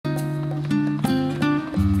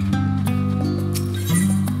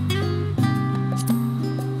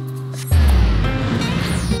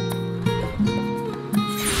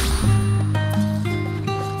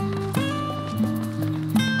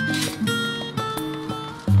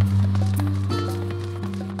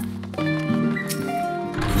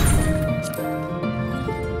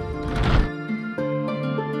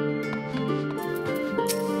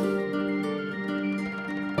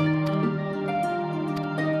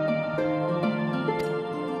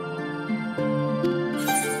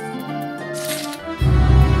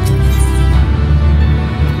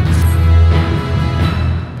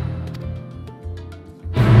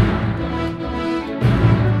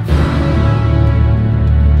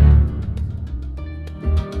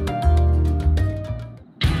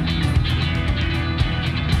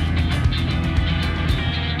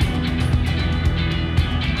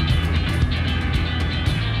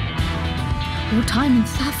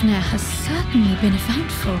Fafnir has certainly been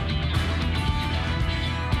eventful.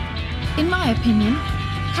 In my opinion,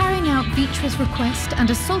 carrying out Vitra's request and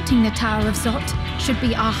assaulting the Tower of Zot should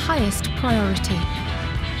be our highest priority.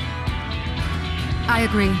 I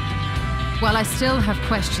agree. While I still have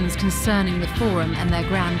questions concerning the Forum and their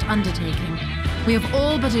grand undertaking, we have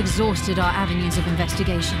all but exhausted our avenues of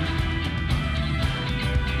investigation.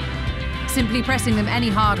 Simply pressing them any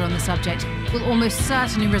harder on the subject will almost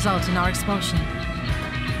certainly result in our expulsion.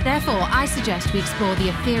 Therefore, I suggest we explore the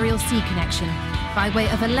ethereal sea connection by way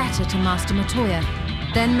of a letter to Master Matoya,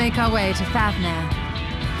 then make our way to Fafnir.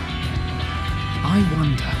 I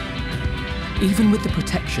wonder, even with the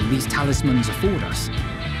protection these talismans afford us,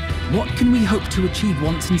 what can we hope to achieve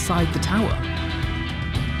once inside the tower?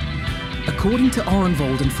 According to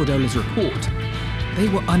Orenvold and Frodola's report, they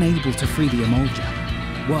were unable to free the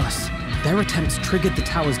Emolja. Worse, their attempts triggered the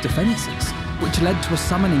tower's defenses, which led to a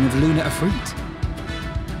summoning of Luna Ifrit.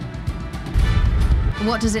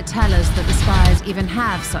 What does it tell us that the Spires even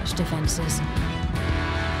have such defenses?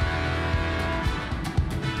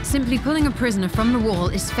 Simply pulling a prisoner from the wall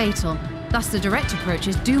is fatal, thus the direct approach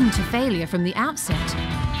is doomed to failure from the outset.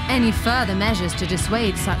 Any further measures to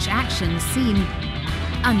dissuade such actions seem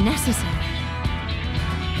unnecessary.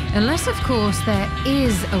 Unless, of course, there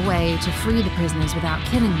is a way to free the prisoners without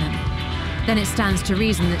killing them, then it stands to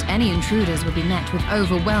reason that any intruders would be met with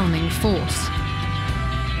overwhelming force.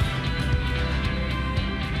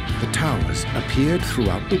 The towers appeared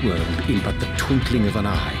throughout the world in but the twinkling of an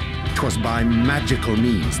eye. 'Twas by magical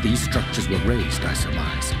means these structures were raised, I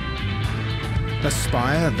surmise. A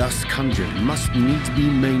spire thus conjured must needs be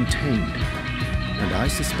maintained, and I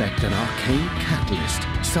suspect an arcane catalyst,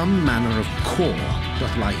 some manner of core,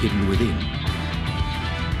 doth lie hidden within.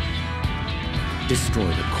 Destroy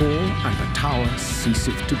the core, and the tower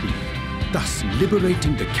ceaseth to be, thus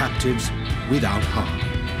liberating the captives without harm.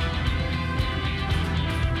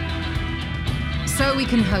 So we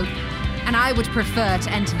can hope, and I would prefer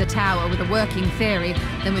to enter the tower with a working theory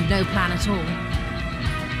than with no plan at all.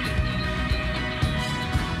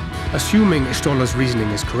 Assuming Ishtola's reasoning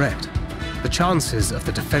is correct, the chances of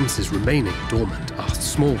the defenses remaining dormant are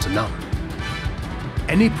small to none.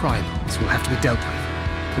 Any primals will have to be dealt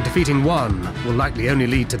with, and defeating one will likely only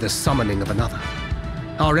lead to the summoning of another.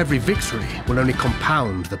 Our every victory will only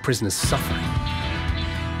compound the prisoner's suffering.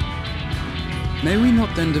 May we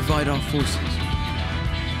not then divide our forces?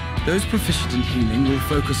 Those proficient in healing will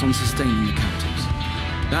focus on sustaining the captives.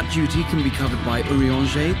 That duty can be covered by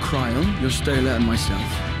Urianger, Kryl, Yostola, and myself.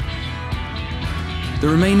 The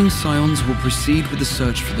remaining Scions will proceed with the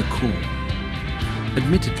search for the core.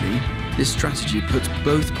 Admittedly, this strategy puts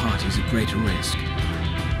both parties at greater risk,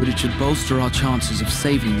 but it should bolster our chances of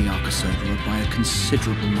saving the Arcosodra by a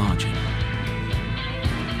considerable margin.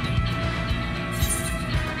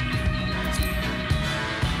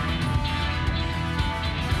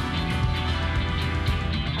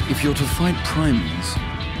 If you're to fight primals,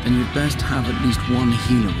 then you'd best have at least one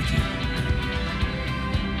healer with you.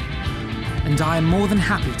 And I am more than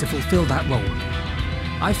happy to fulfill that role.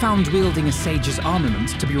 I found wielding a sage's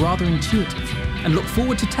armament to be rather intuitive, and look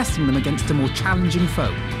forward to testing them against a more challenging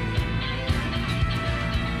foe.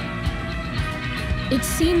 It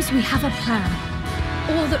seems we have a plan.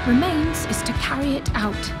 All that remains is to carry it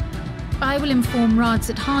out. I will inform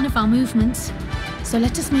Radzat Khan of our movements, so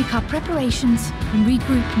let us make our preparations and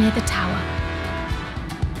regroup near the tower.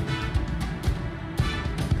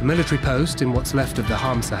 The military post in what's left of the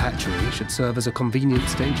Hamsa hatchery should serve as a convenient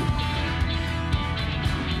staging.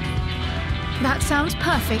 That sounds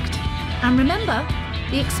perfect. And remember,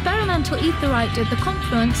 the experimental aetheryte at the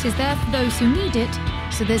confluence is there for those who need it,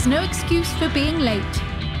 so there's no excuse for being late.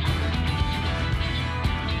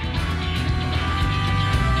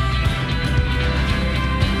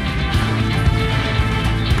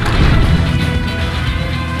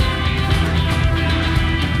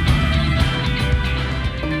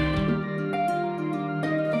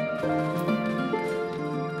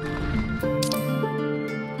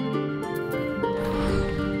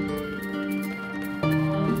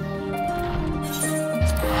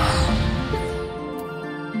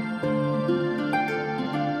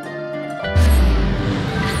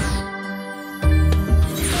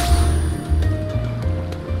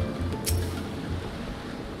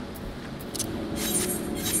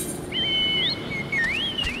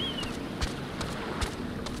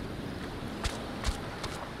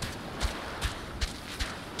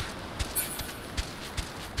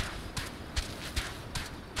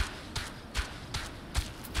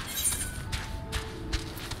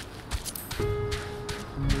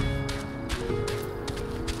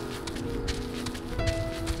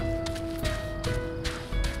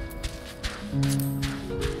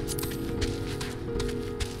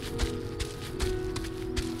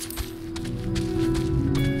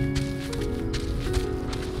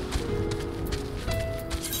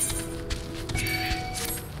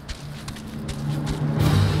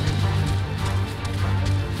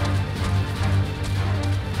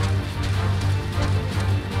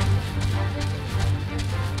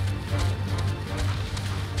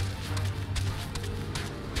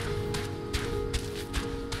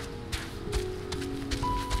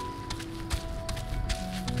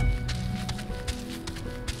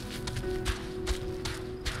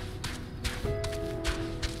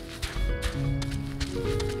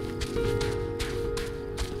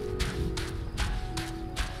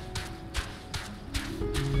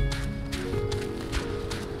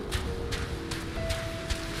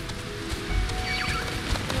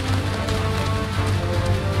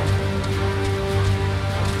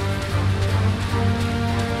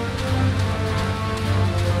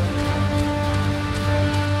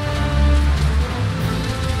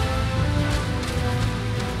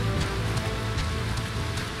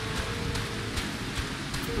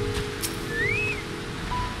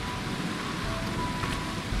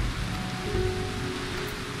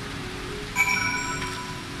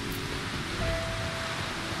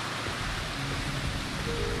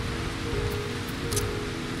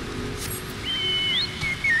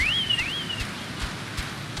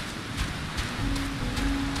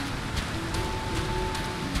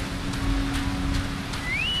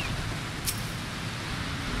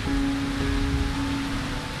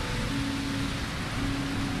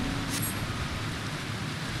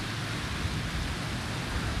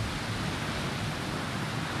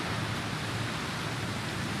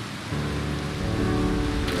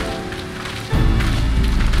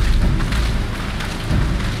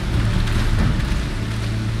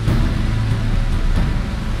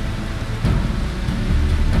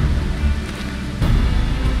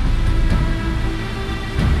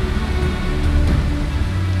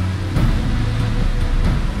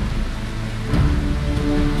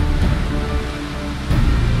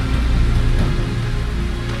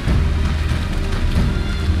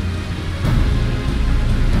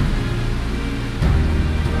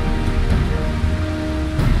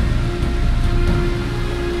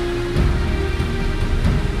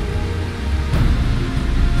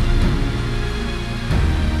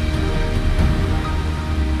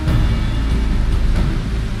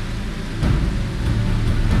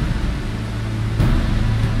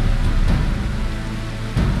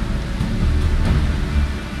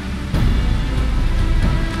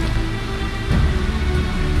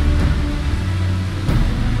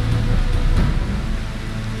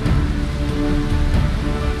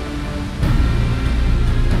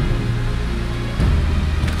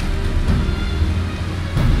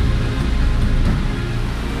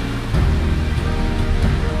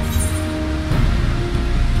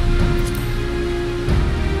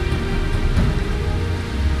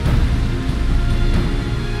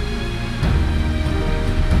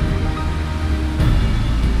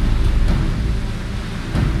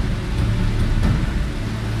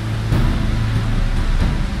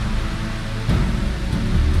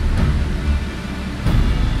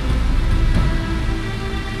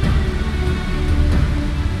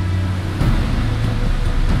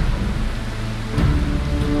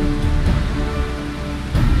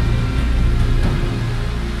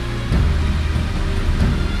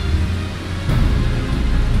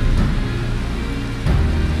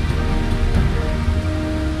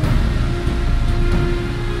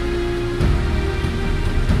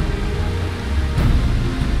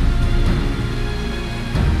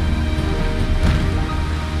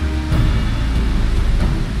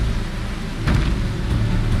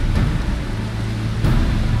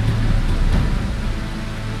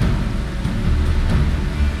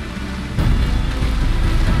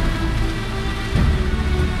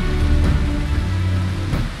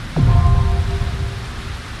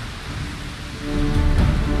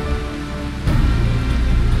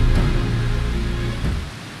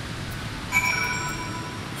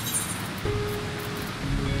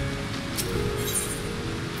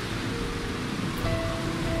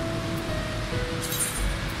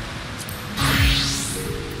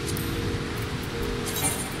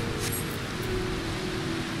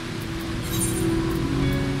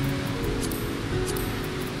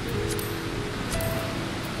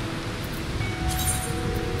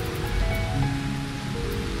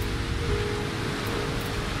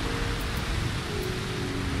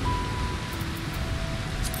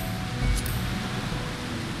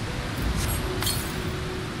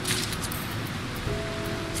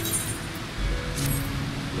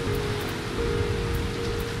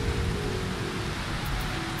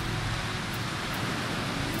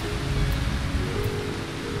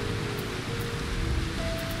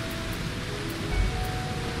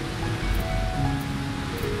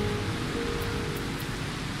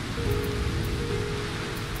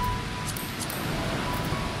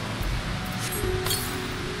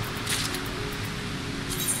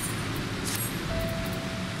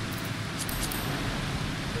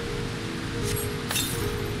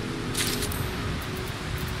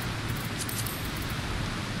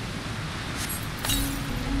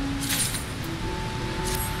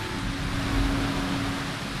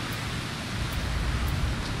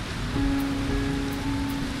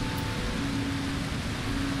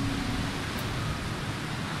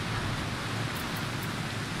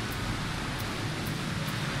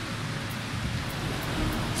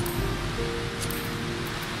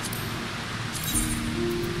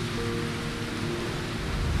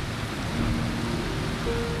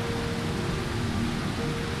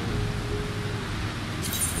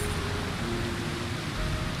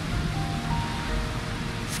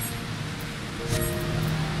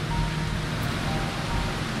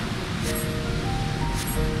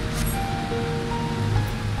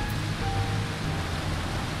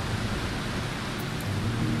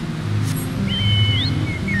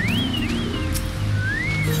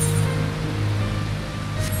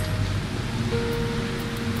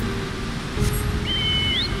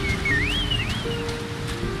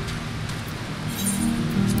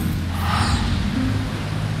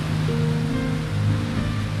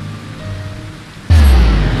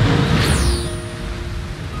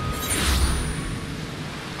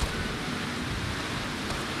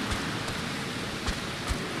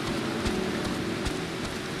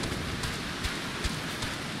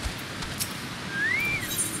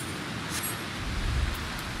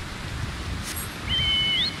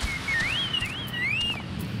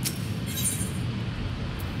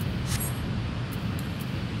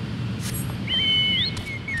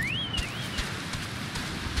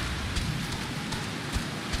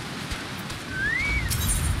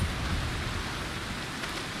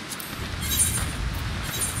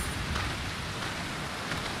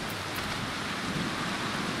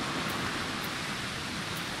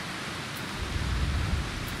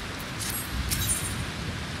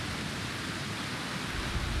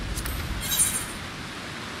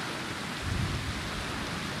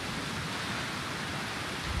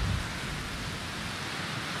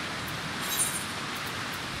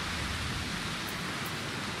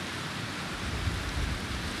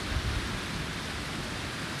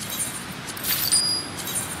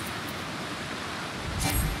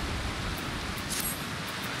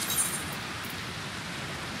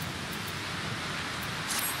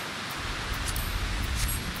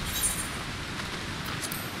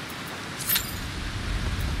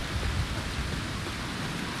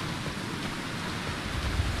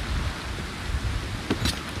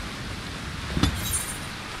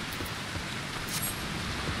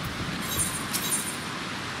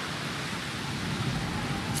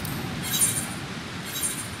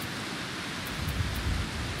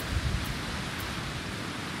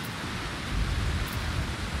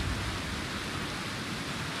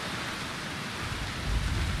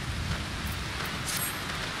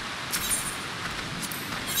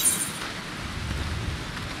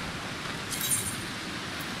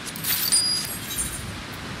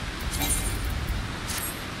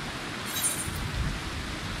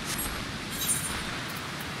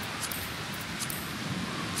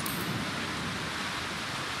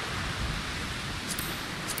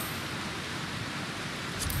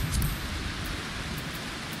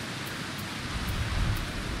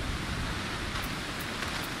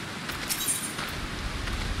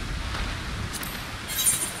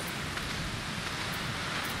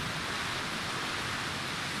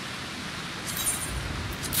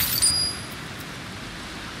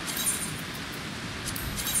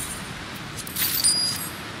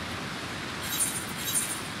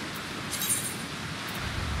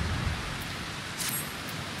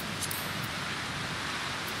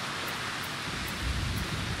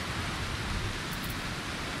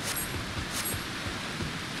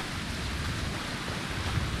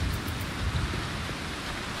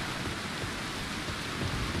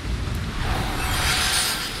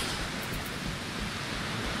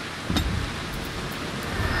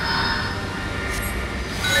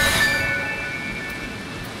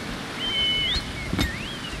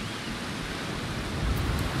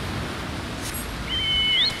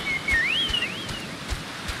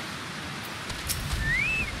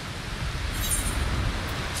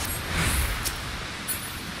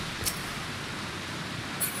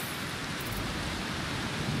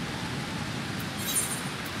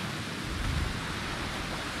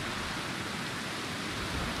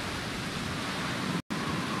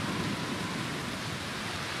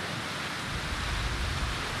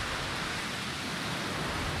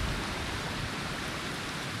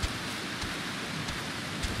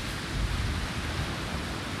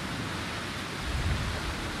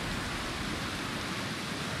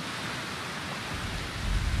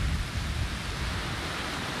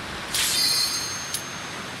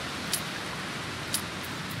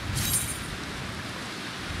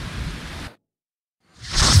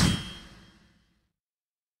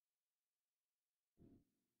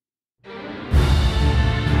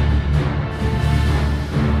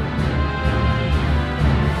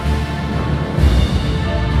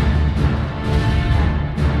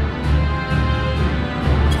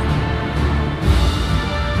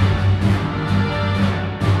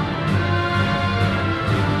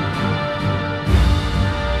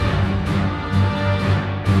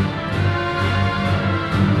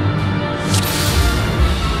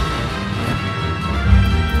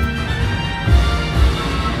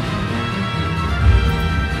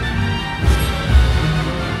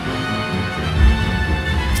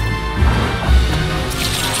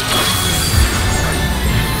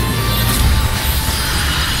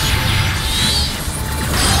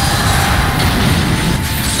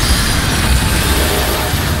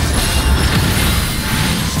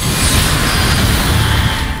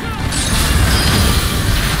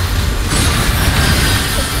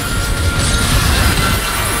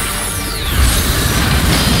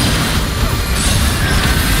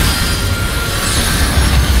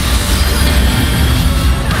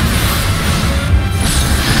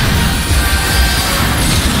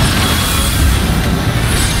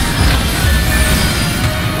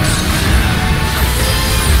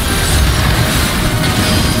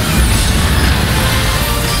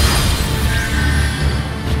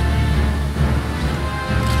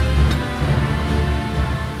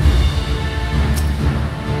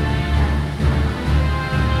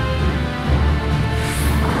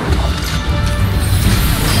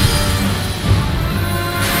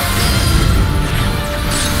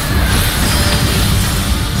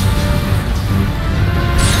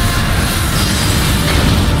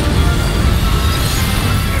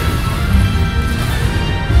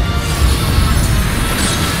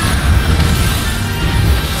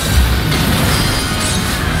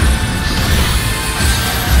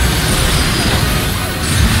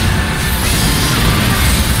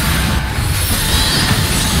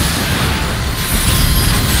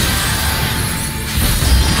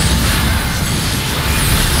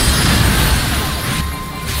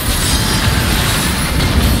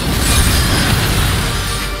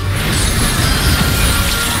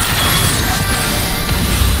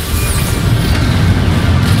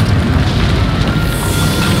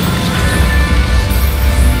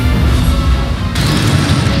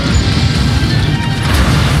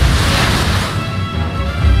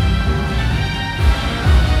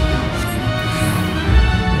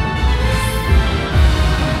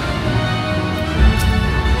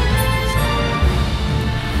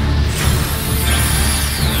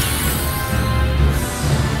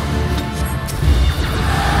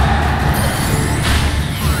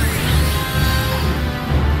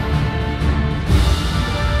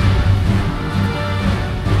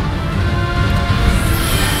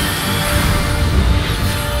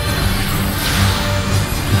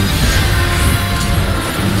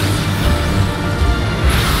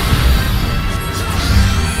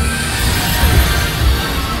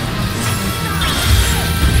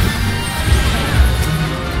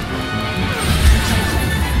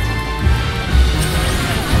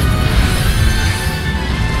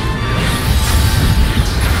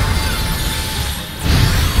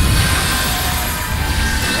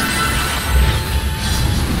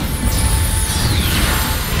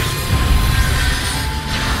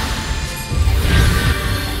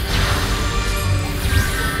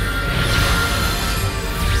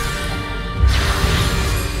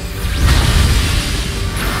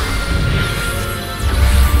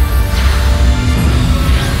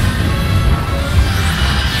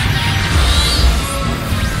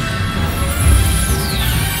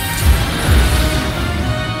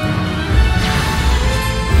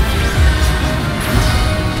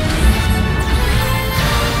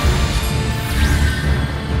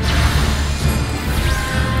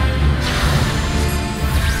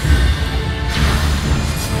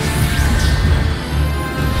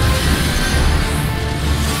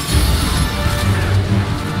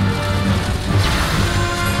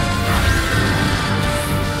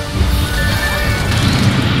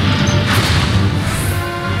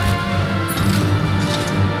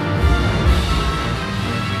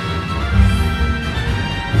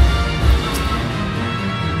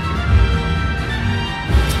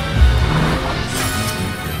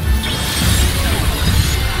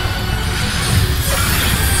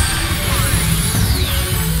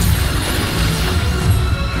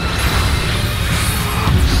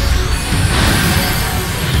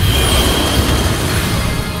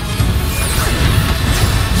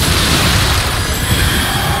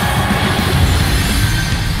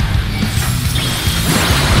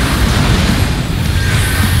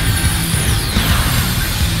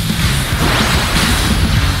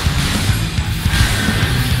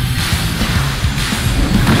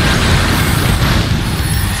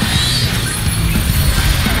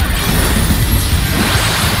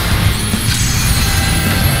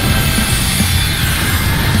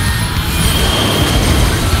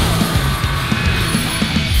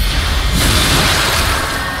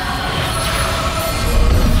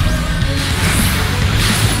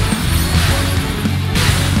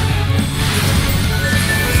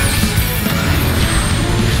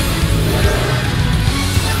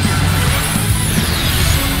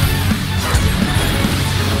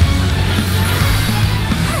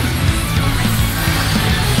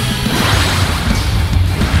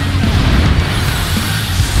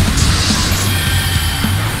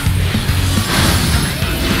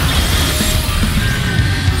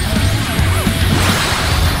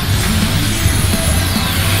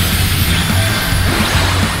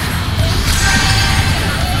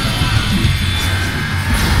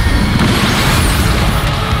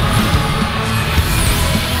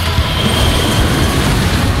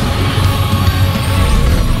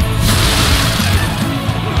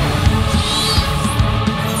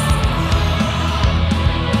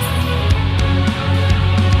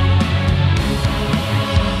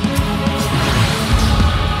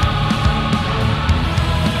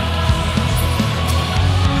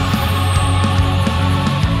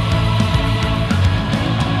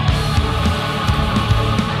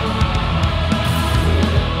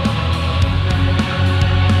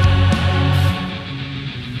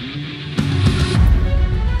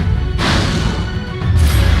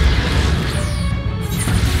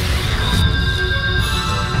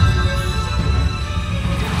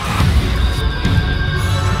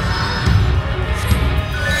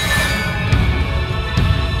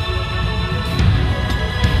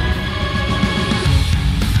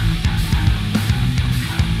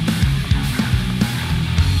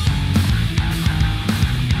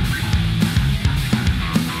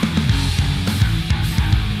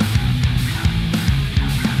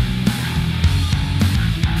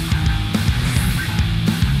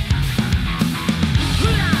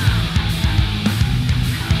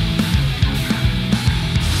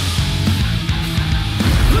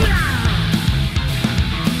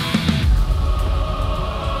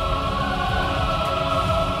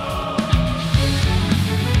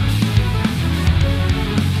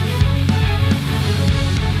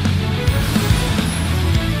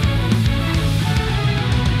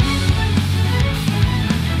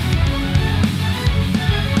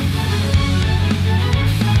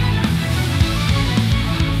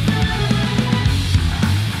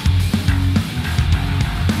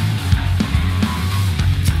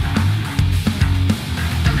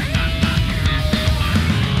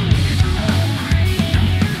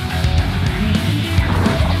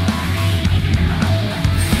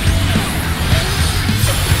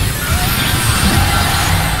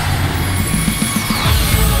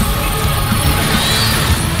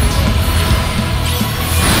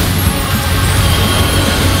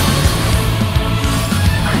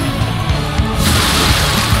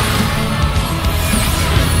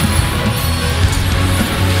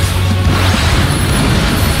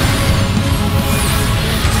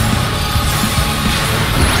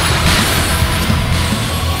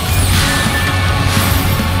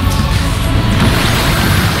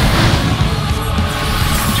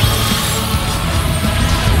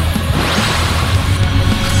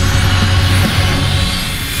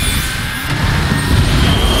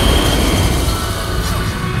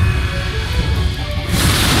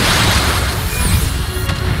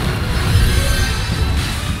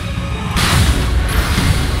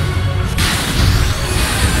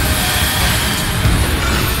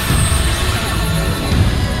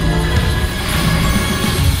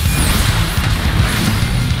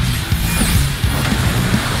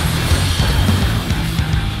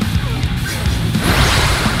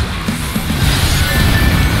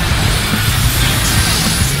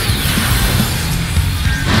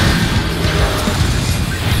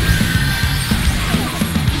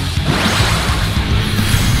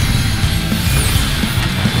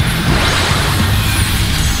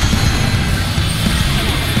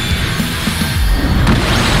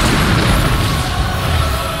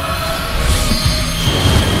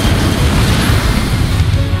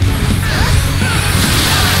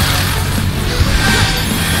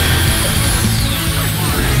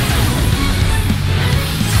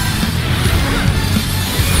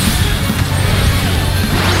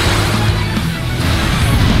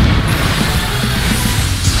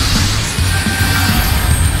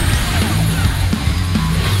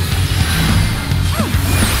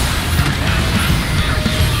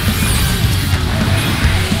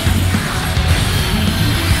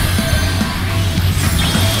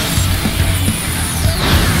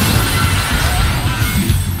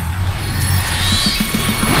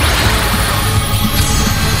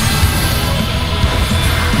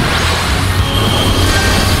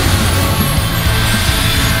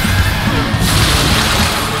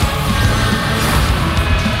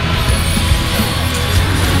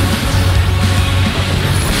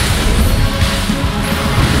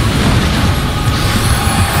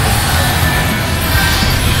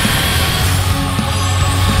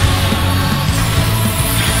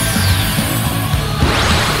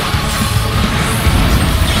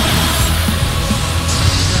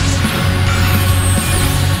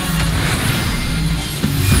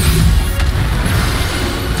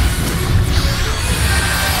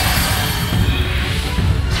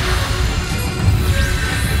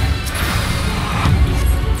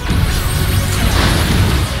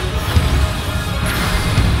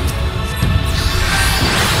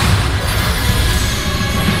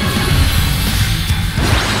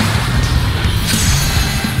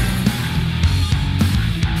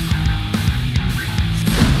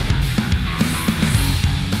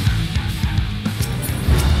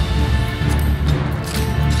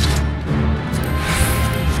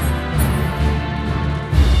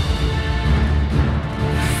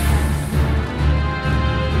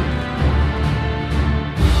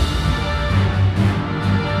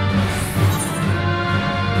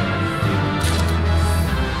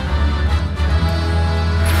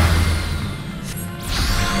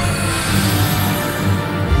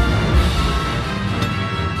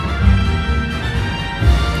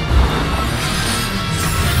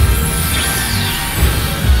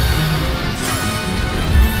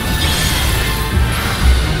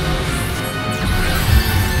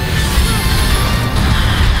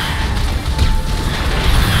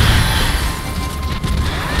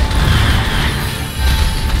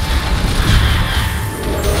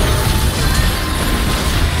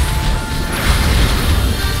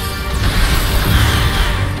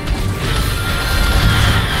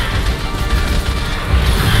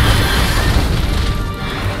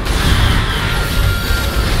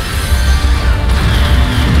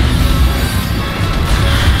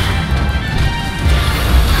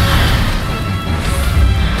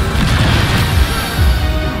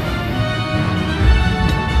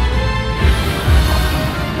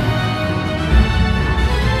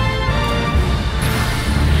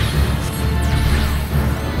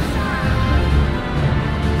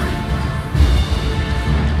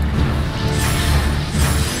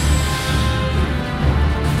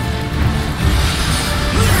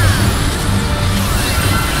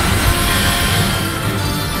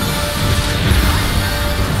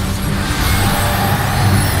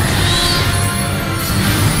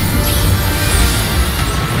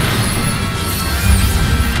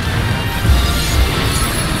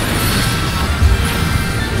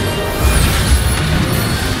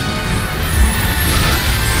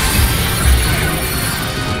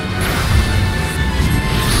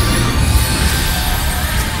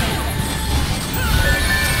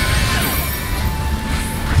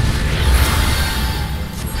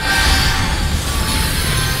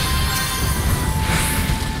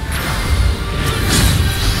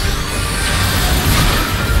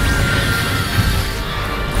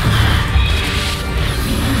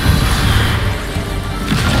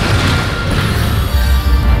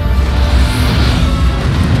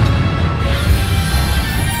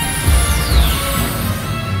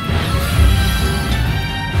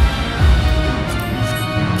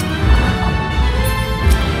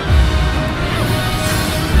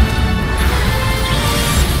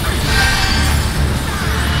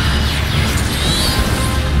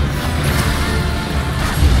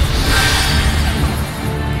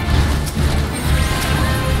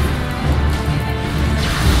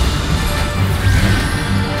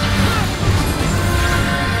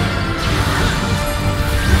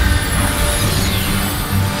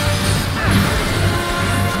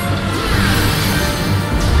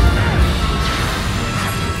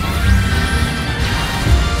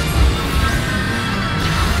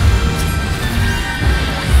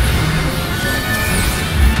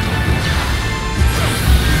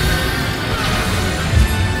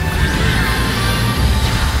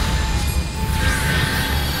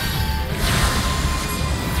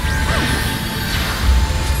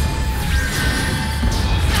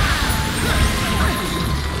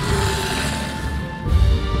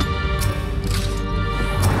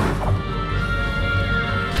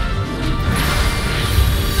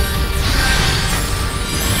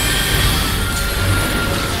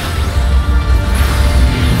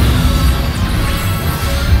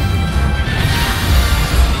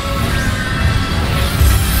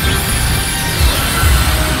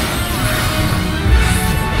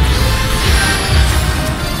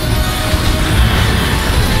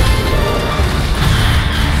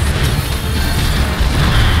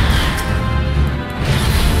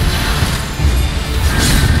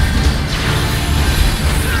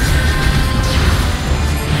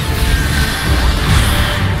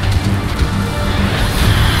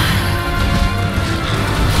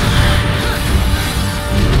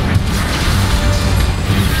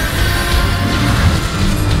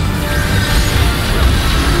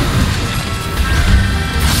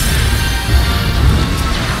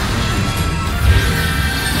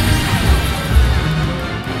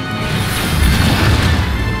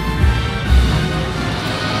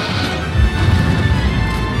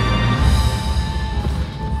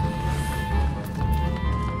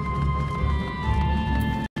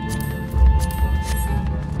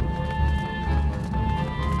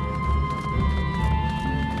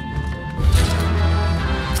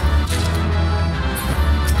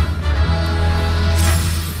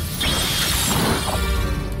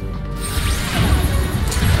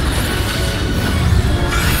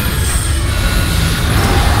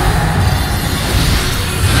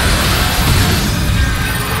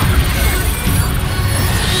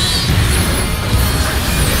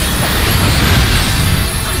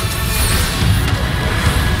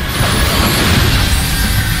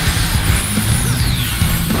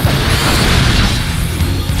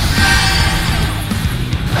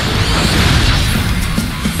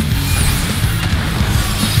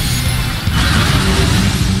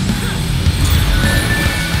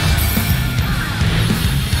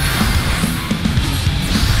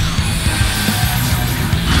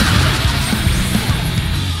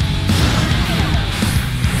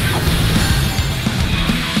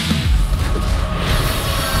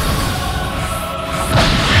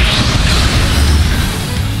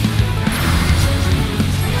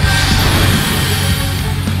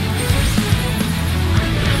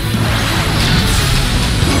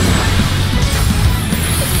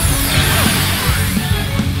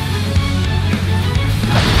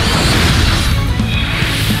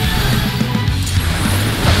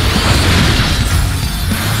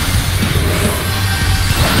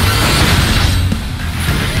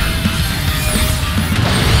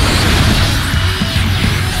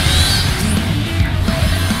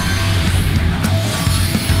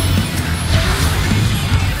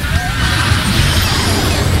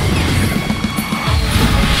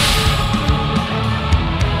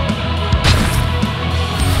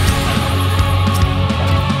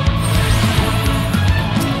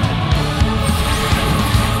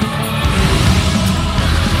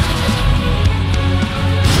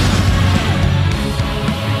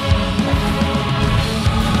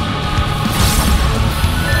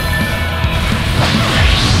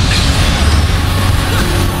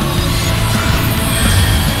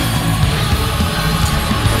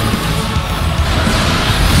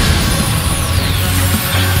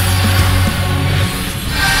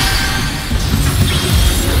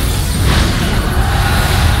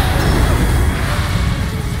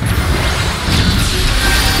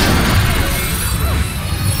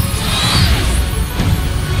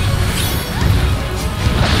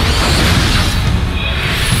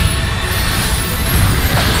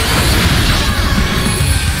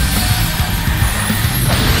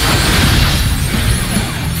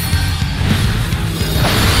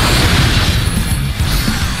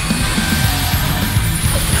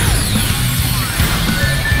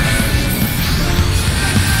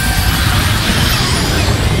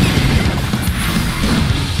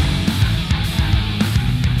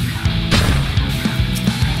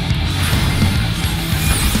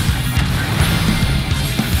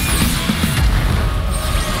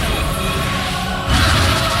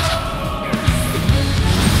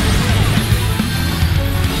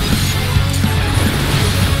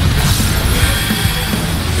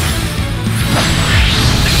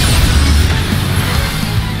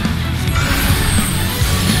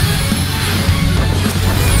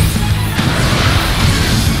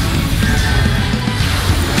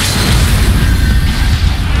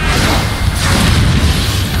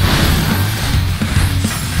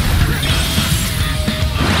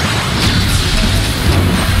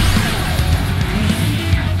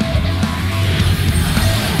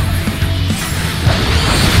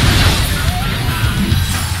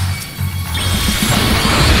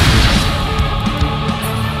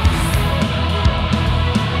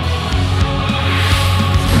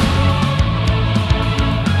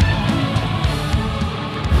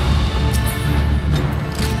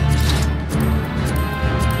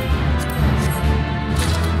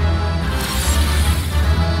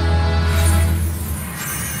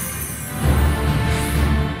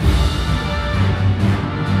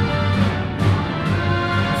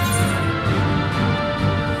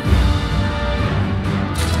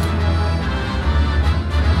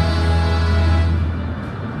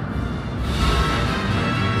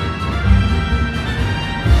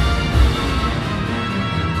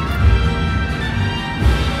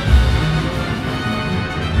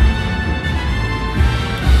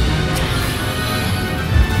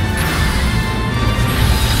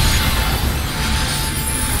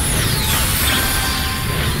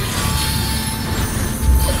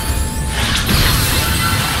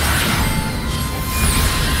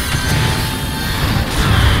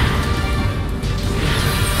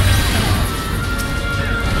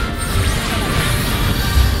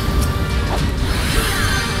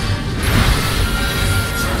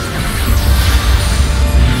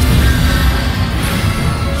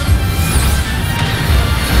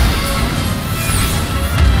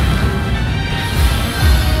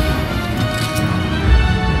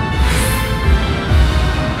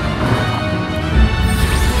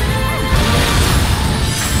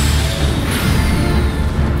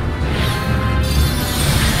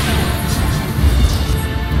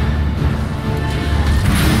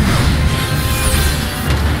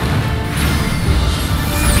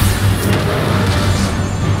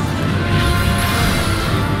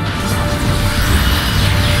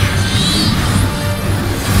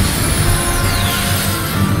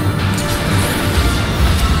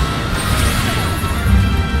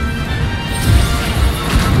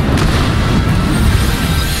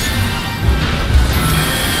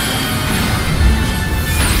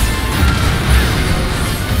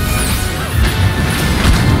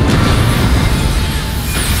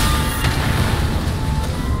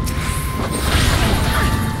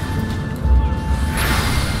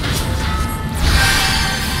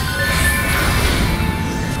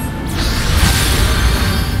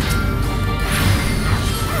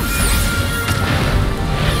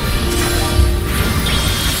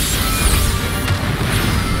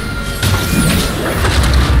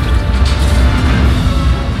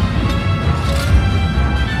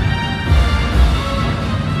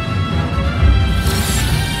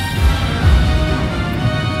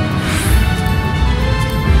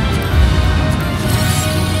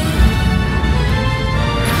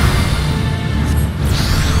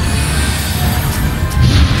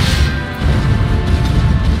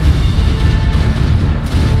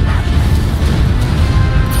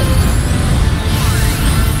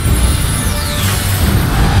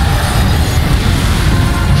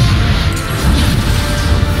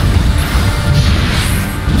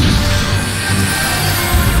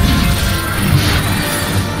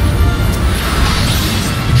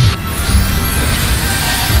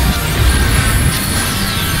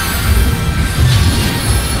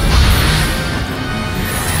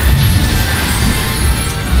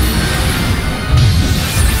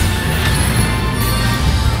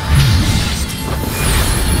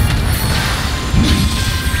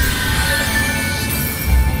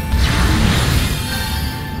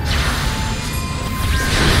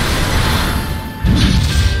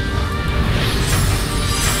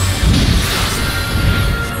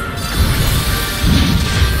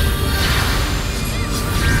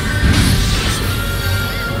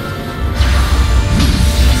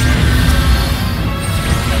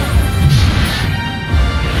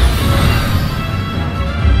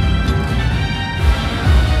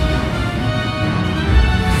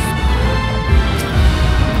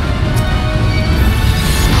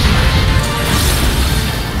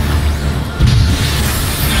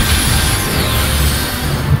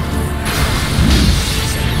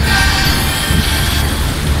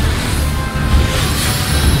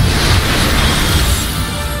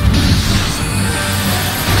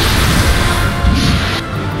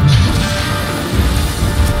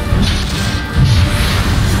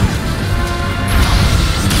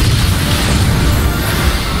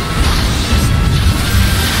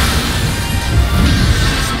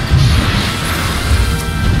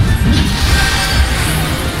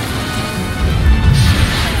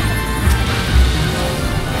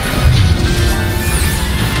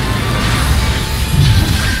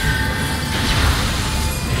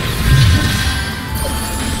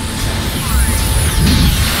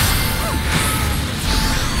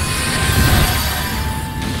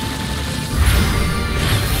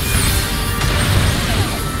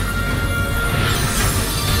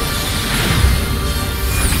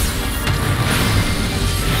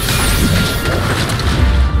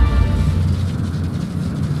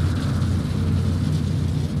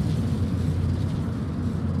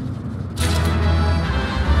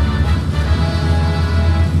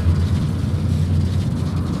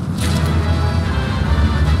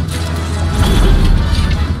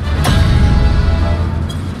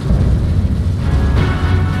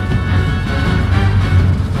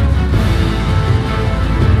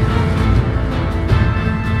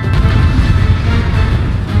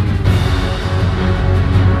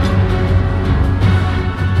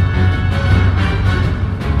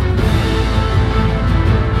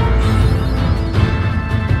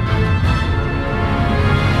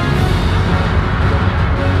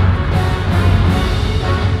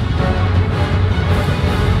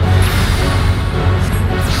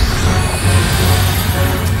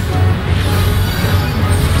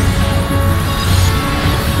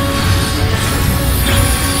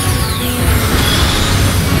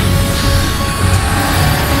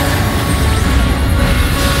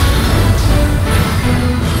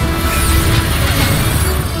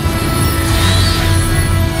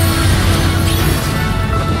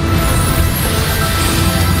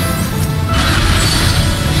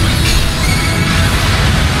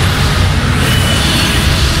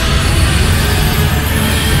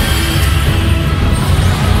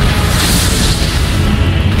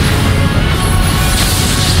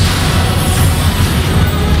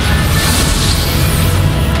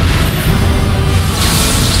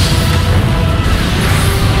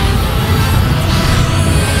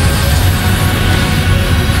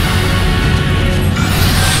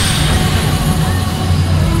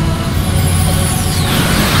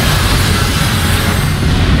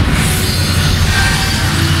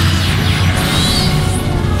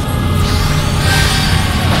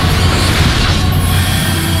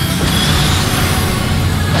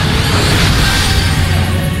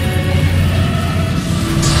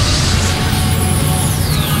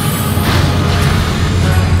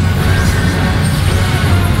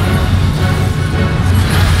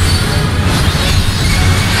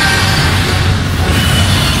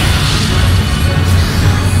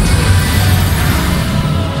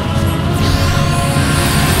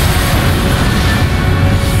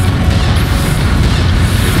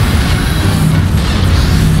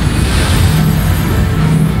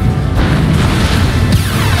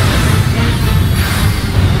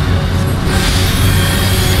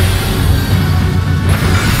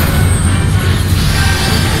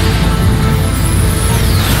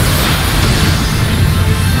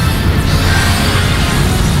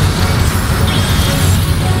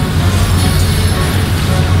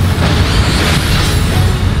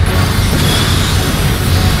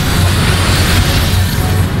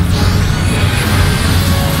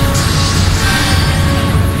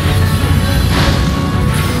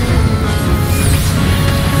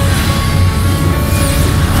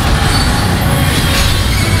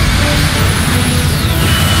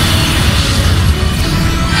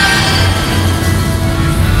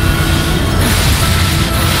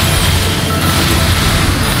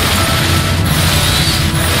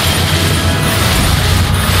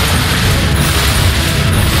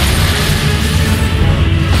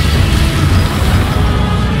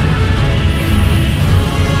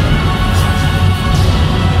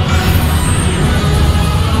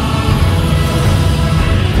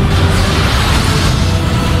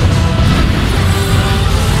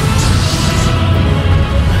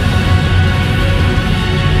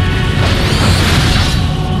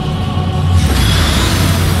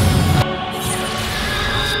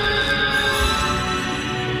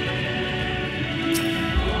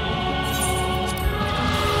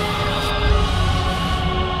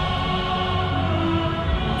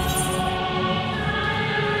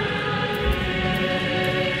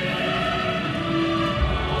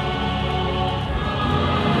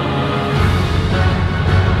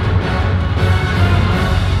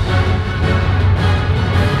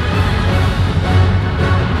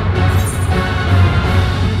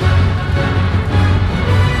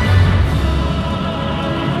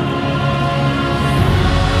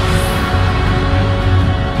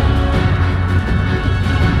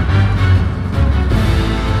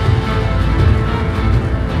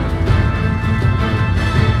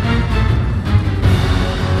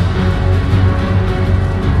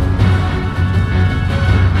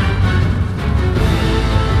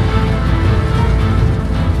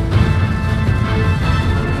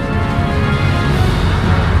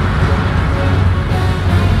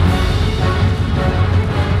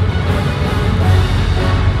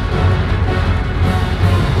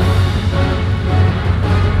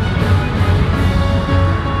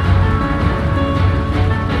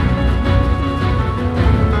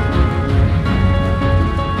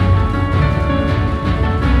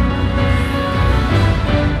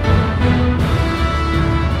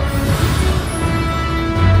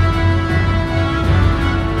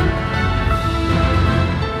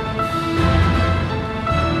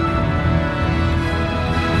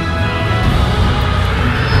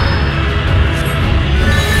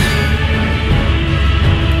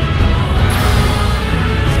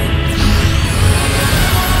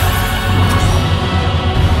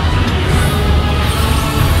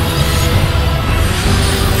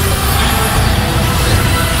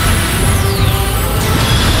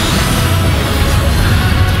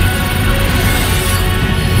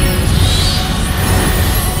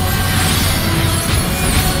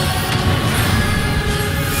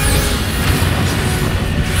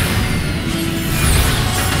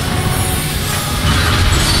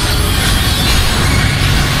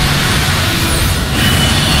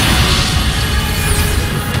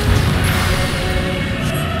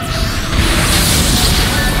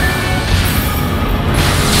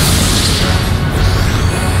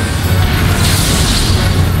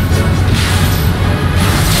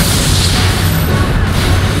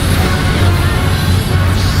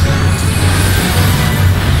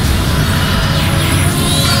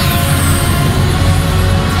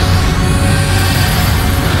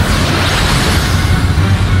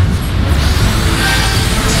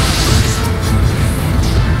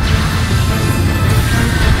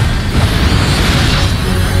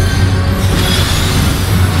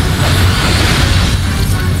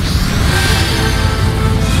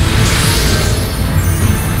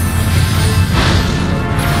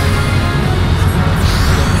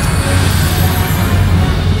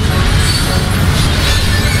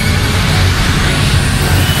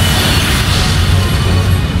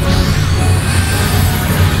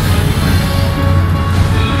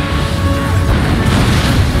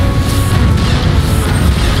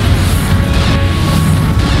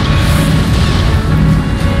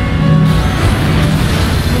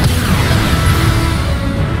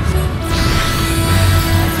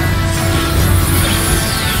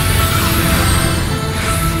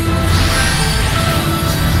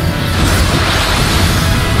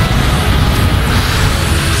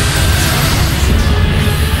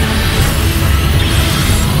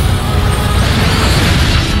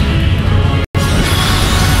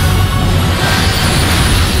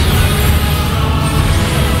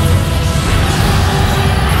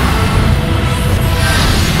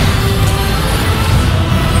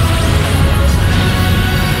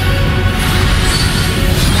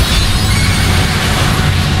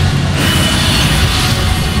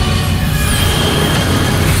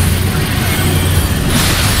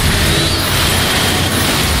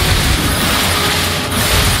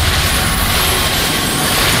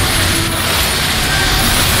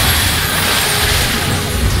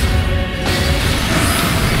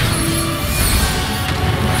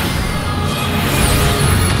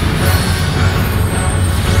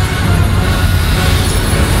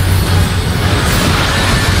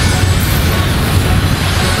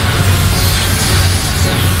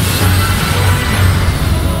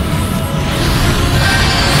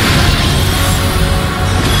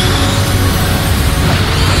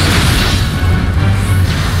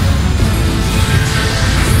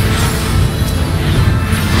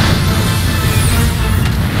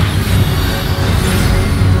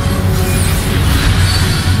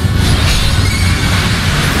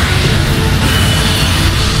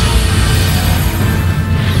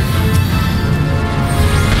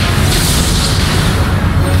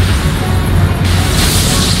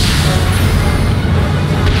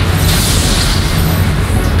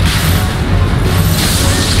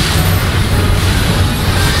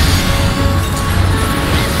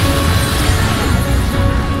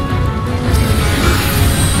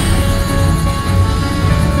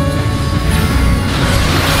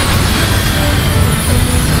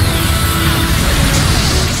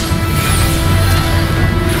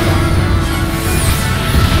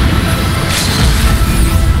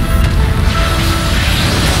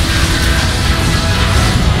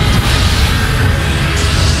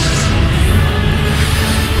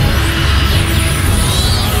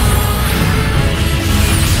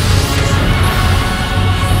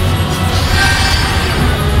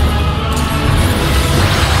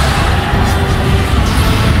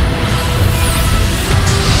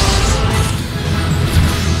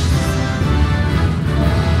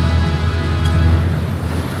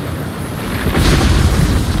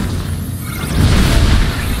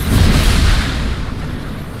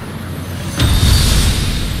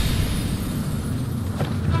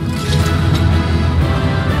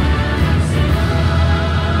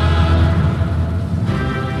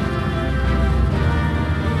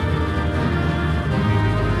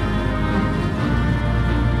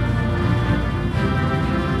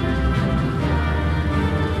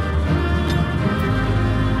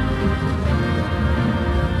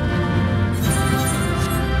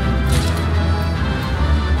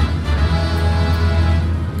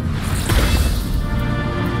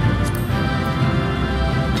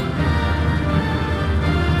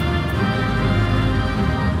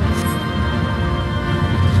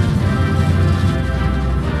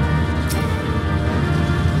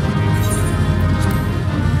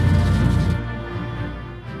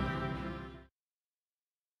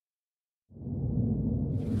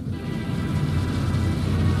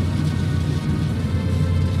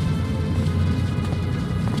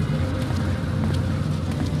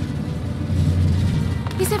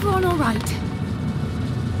 Is everyone all right?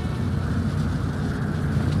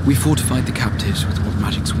 We fortified the captives with what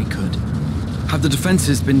magics we could. Have the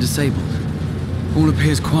defenses been disabled? All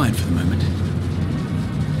appears quiet for the moment.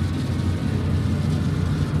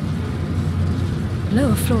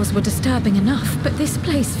 Lower floors were disturbing enough, but this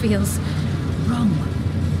place feels wrong.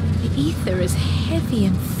 The ether is heavy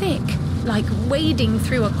and thick, like wading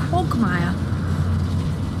through a quagmire.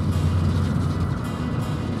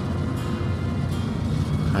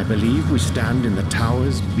 I believe we stand in the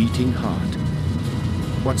tower's beating heart.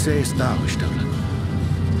 What sayest thou, Stola?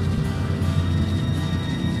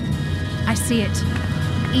 I see it.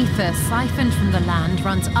 Ether siphoned from the land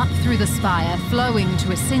runs up through the spire, flowing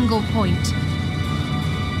to a single point.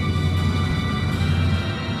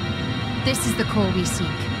 This is the core we seek.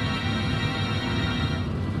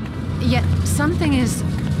 Yet something is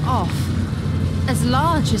off. As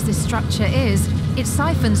large as this structure is, it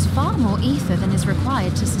siphons far more ether than is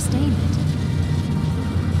required to sustain it.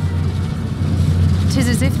 'Tis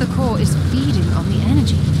as if the core is feeding on the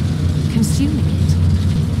energy, consuming it.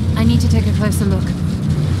 I need to take a closer look.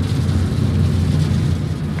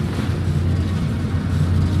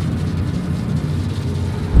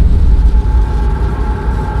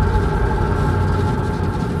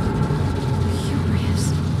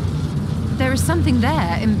 Curious. There is something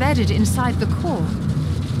there embedded inside the core.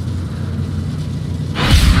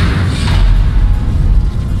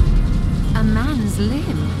 A man's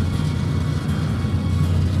limb.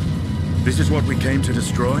 This is what we came to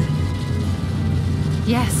destroy?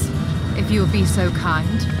 Yes, if you would be so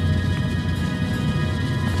kind.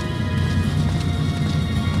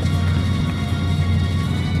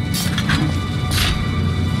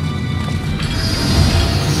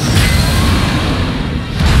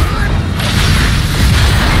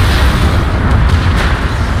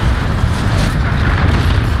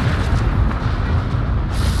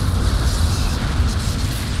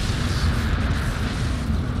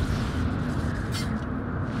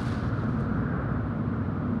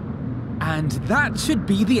 And that should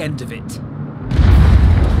be the end of it.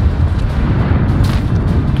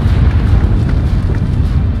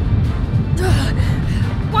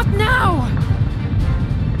 What now?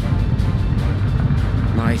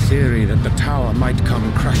 My theory that the tower might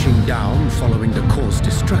come crashing down following the core's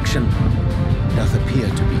destruction doth appear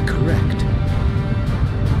to be correct.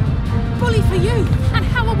 Bully for you! And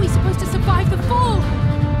how are we supposed to survive the fall?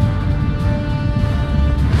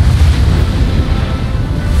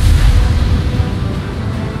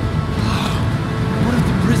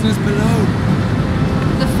 Prisoners below.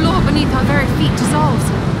 The floor beneath our very feet dissolves.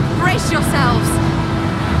 Brace yourselves!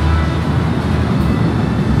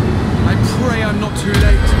 I pray I'm not too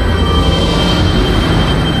late.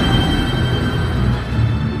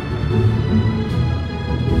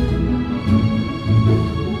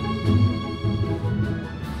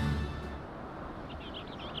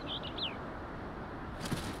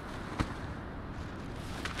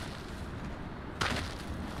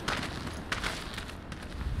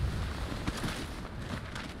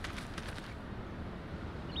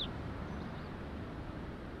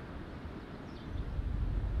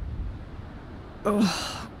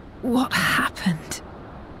 Oh, what happened?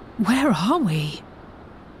 Where are we?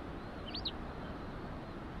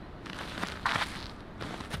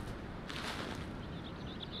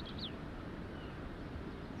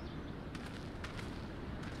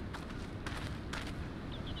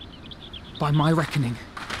 By my reckoning,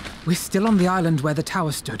 we're still on the island where the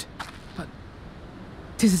tower stood. But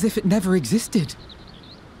 'tis as if it never existed.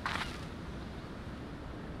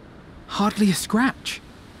 Hardly a scratch.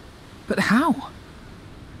 But how?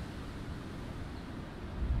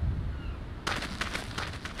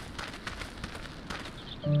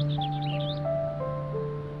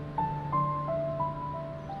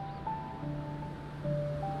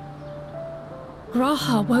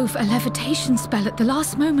 Graha wove a levitation spell at the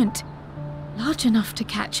last moment. Large enough to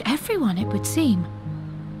catch everyone, it would seem.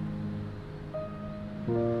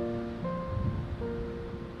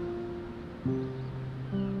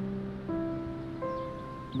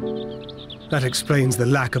 That explains the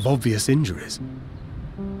lack of obvious injuries.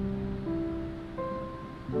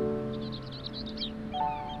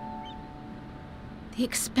 The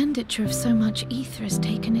expenditure of so much ether has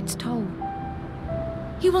taken its toll.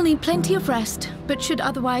 He will need plenty of rest, but should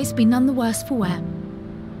otherwise be none the worse for wear.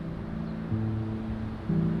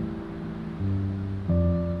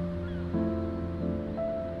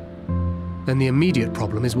 Then the immediate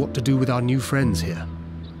problem is what to do with our new friends here.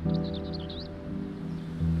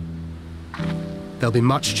 They'll be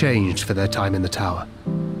much changed for their time in the tower.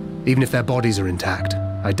 Even if their bodies are intact,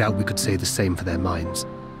 I doubt we could say the same for their minds.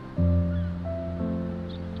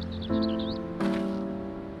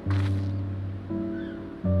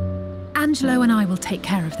 Angelo and I will take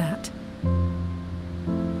care of that.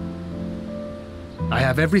 I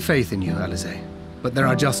have every faith in you, Alizé, but there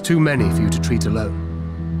are just too many for you to treat alone.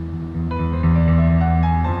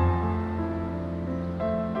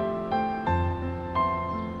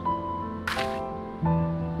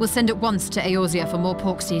 We'll send at once to Eorzea for more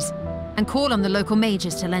Porxies, and call on the local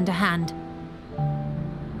mages to lend a hand.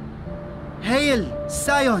 Hail,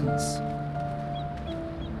 Scions!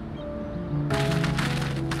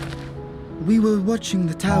 We were watching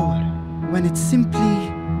the tower when it simply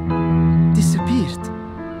disappeared.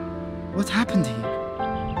 What happened here?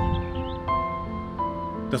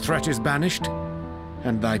 The threat is banished,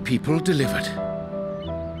 and thy people delivered.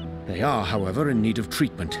 They are, however, in need of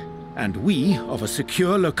treatment, and we of a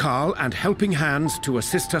secure locale and helping hands to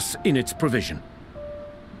assist us in its provision.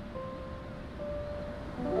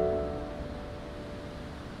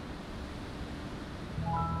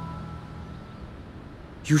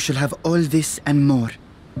 You shall have all this and more.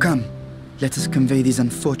 Come, let us convey these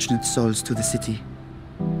unfortunate souls to the city.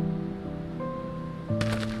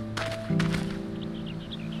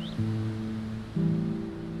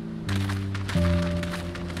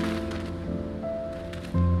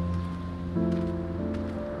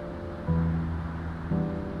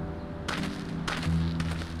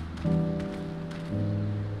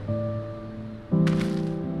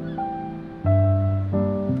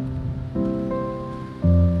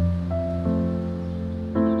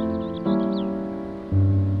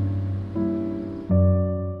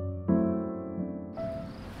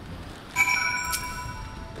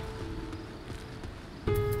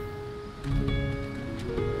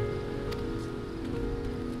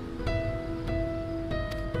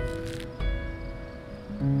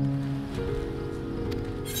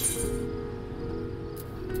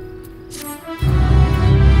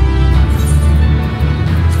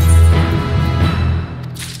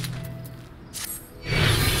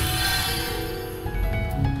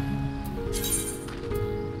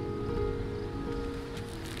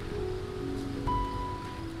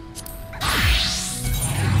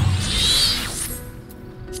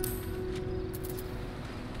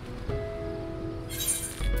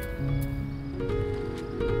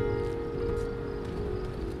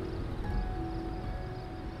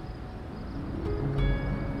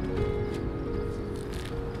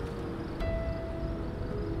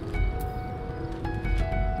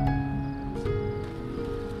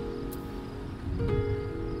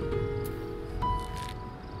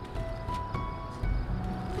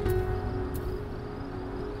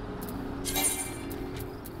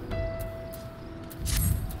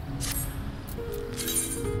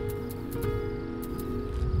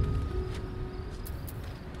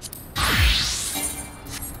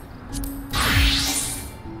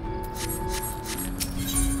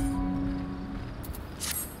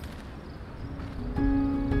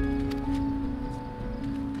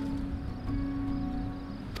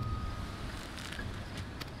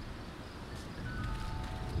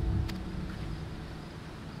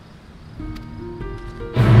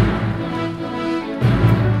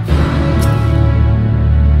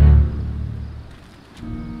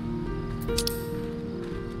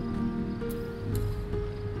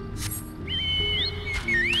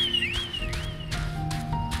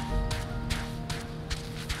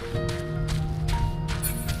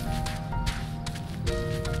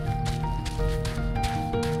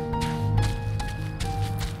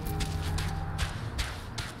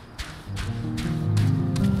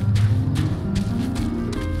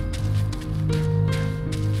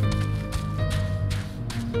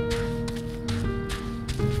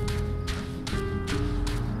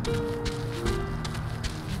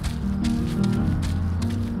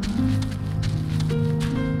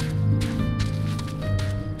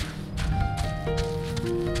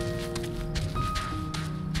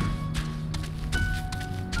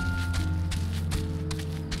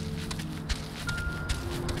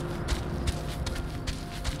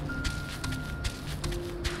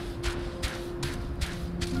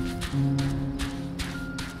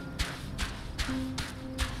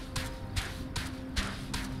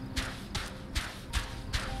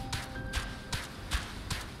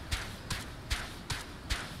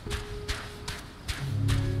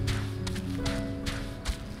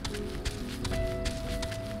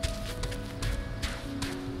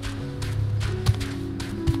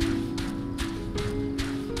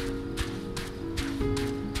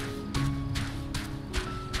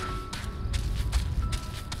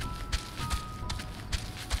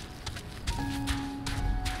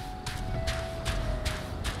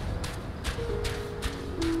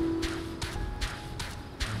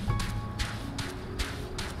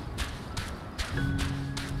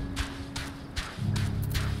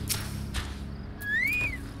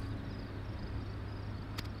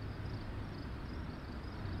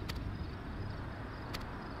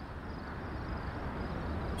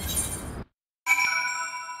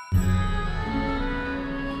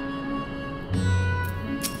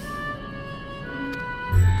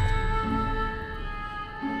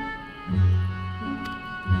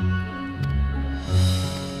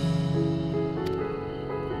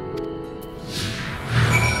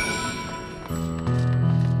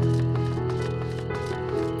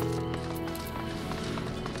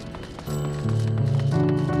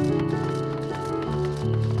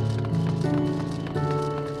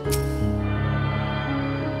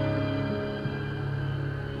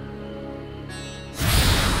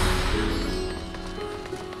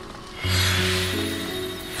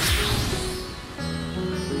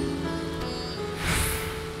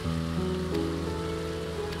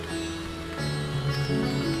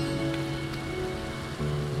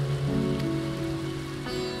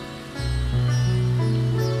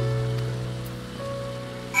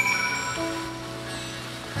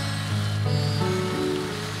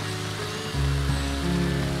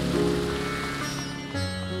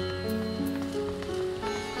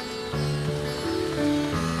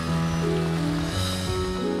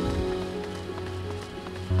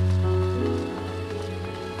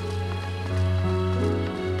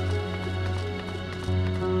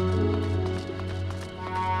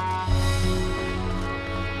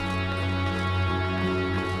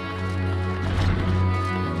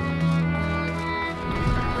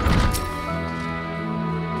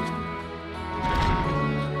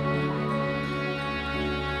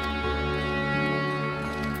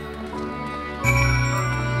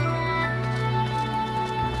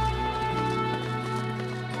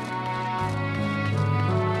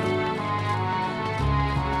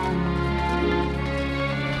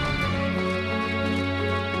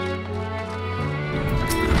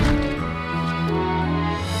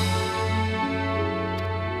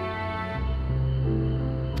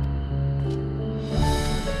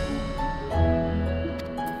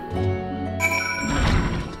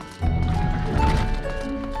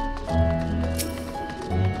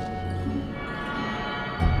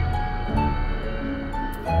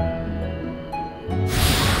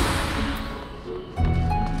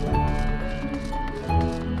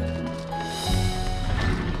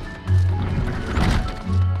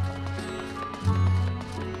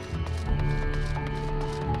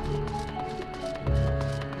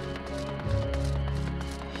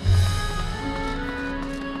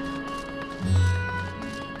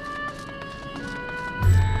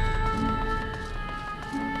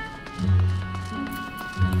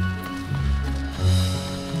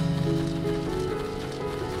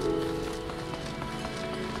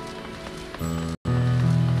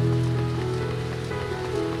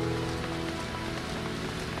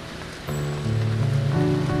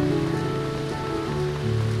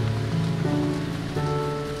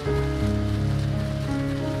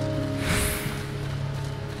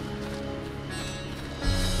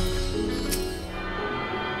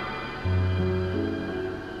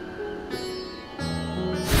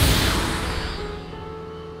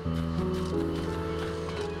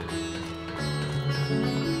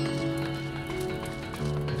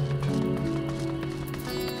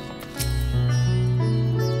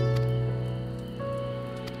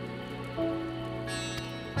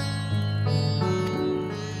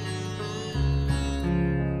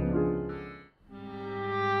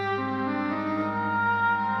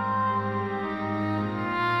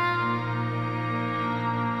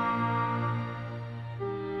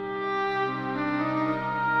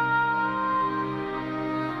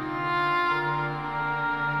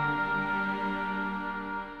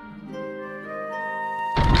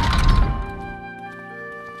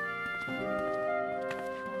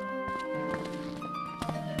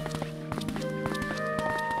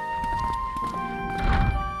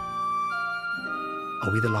 Are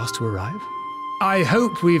we the last to arrive? I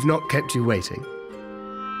hope we've not kept you waiting.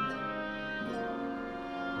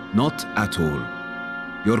 Not at all.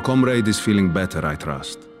 Your comrade is feeling better, I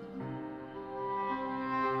trust.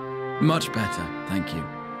 Much better, thank you.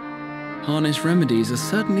 Harness remedies are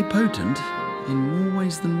certainly potent, in more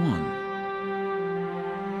ways than one.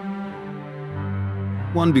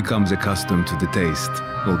 One becomes accustomed to the taste,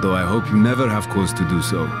 although I hope you never have cause to do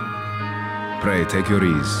so. Pray, take your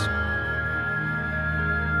ease.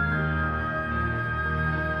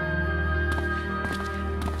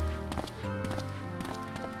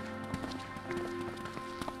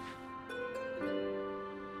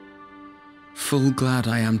 Full glad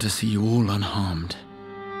I am to see you all unharmed.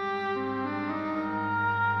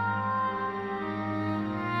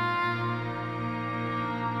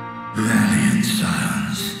 Valiant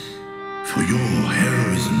scions, for your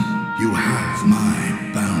heroism, you have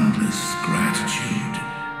my boundless gratitude.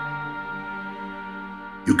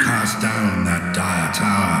 You cast down that dire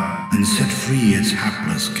tower and set free its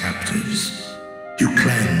hapless captives. You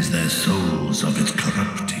cleanse their souls of its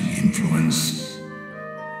corrupting influence.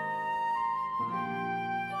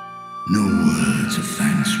 No words of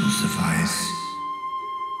thanks will suffice.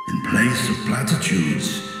 In place of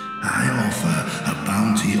platitudes, I offer a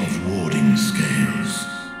bounty of warding scales.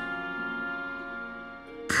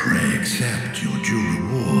 Pray accept your due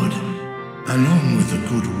reward, along with the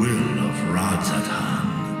goodwill of Radzat-Han.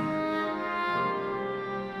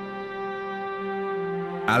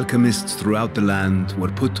 Alchemists throughout the land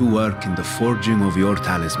were put to work in the forging of your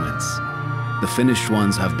talismans. The finished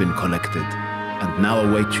ones have been collected, and now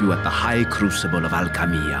await you at the high crucible of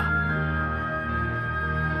Alchemia.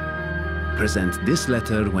 Present this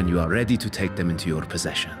letter when you are ready to take them into your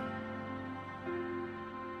possession.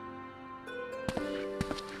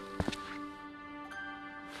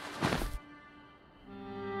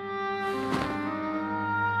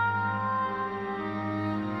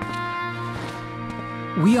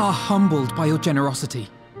 We are humbled by your generosity.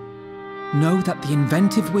 Know that the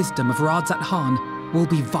inventive wisdom of Radzat-Han will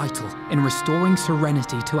be vital in restoring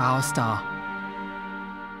serenity to our star.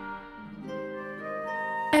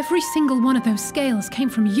 Every single one of those scales came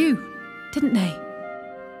from you, didn't they?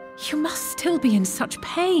 You must still be in such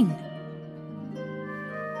pain.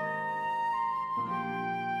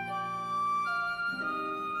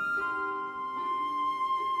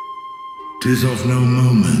 'Tis of no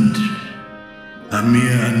moment, a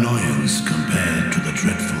mere annoyance compared to the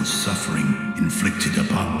dreadful suffering inflicted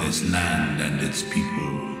upon this land and its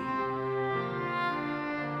people.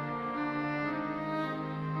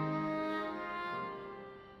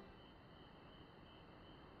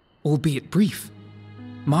 Albeit brief,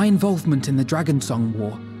 my involvement in the Dragonsong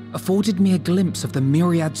War afforded me a glimpse of the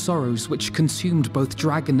myriad sorrows which consumed both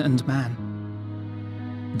dragon and man.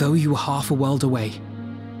 Though you were half a world away,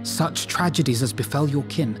 such tragedies as befell your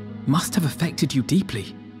kin must have affected you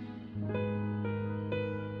deeply.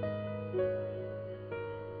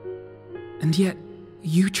 And yet,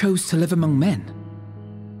 you chose to live among men.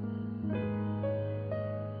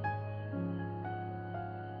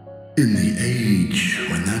 In the age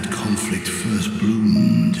when that conflict first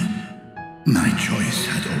bloomed, my choice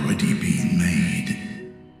had already been made.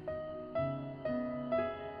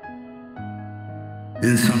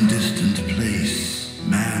 In some distant place,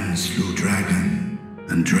 man slew dragon,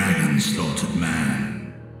 and dragon slaughtered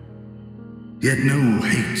man. Yet no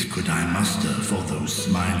hate could I muster for those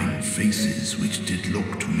smiling faces which did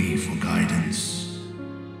look to me for guidance.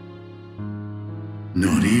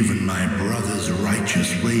 Not even my brother's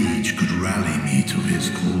righteous rage could rally me to his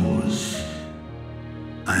cause.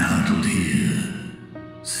 I huddled here,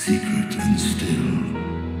 secret and still,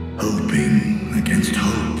 hoping against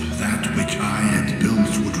hope that which I had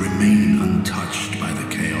built would remain untouched by the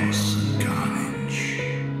chaos and carnage.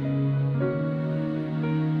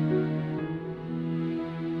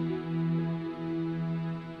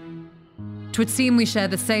 'Twould seem we share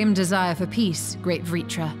the same desire for peace, great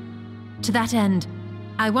Vritra. To that end,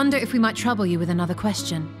 I wonder if we might trouble you with another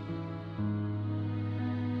question.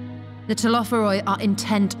 The Telophoroi are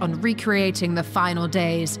intent on recreating the final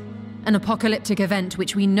days, an apocalyptic event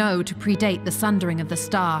which we know to predate the sundering of the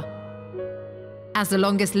star. As the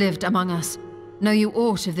longest lived among us, know you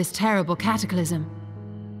aught of this terrible cataclysm?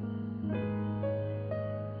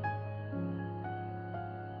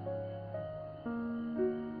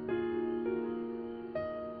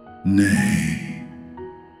 Nay,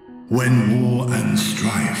 when war and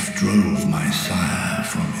strife drove my sire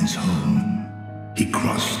from his home, he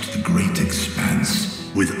crossed the great expanse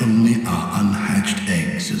with only our unhatched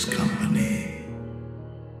eggs as company.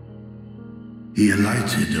 He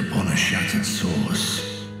alighted upon a shattered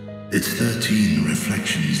source, its 13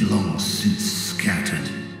 reflections long since scattered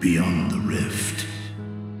beyond the rift.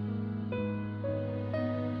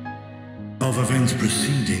 Of events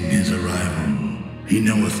preceding his arrival, he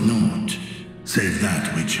knoweth naught, save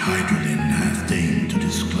that which Hydralin hath deigned to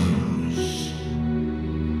disclose.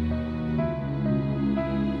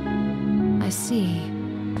 I see.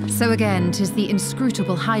 So again, 'tis the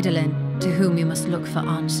inscrutable Hydralin to whom you must look for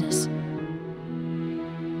answers.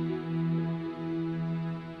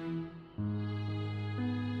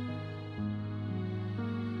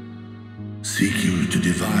 Seek you to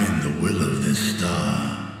divine the will of this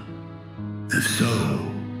star? If so,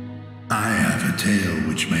 I have a tale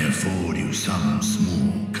which may afford you some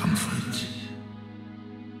small comfort.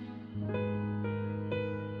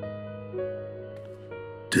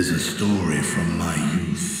 Tis a story from my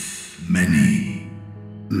youth, many,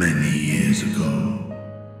 many years ago.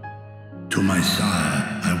 To my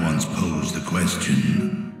sire, I once posed the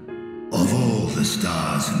question, of all the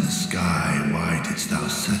stars in the sky, why didst thou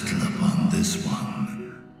settle upon this one?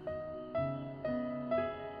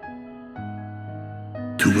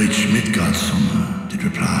 To which Midgardsormr did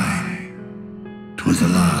reply, 'twas the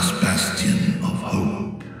last bastion of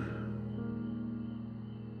hope.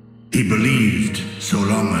 He believed so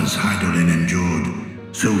long as Hydralin endured,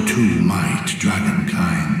 so too might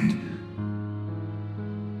dragonkind.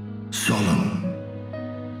 Solemn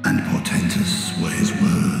and portentous were his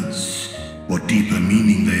words. What deeper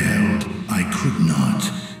meaning they held, I could not,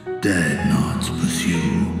 dared not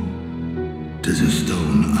pursue. 'Tis a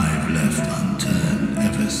stone I've left unturned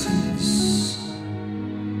ever since.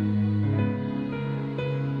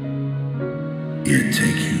 Yet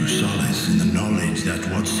take you solace in the knowledge that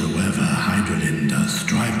whatsoever Hydralin does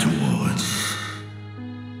strive towards,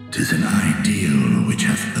 'tis an ideal which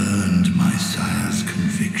hath earned my sire's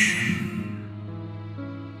conviction.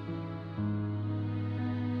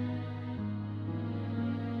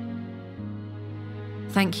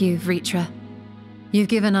 Thank you, Vritra. You've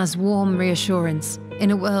given us warm reassurance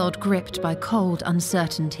in a world gripped by cold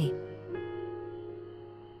uncertainty.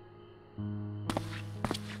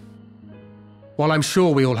 While I'm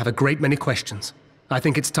sure we all have a great many questions, I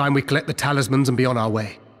think it's time we collect the talismans and be on our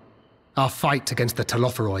way. Our fight against the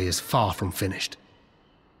Telophoroi is far from finished.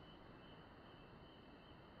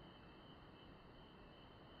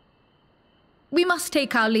 We must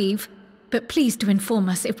take our leave, but please do inform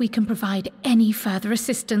us if we can provide any further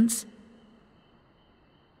assistance.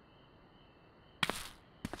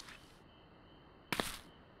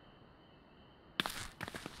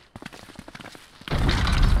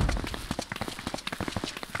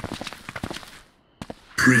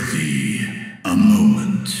 Prithee, a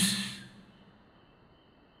moment.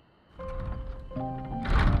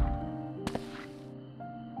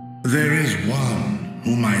 There is one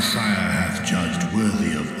whom my sire hath judged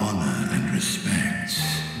worthy of honor and respect.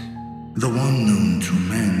 The one known to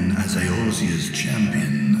men as Eorzea's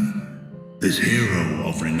champion. This hero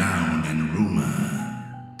of renown and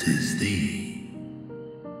rumor, 'tis thee.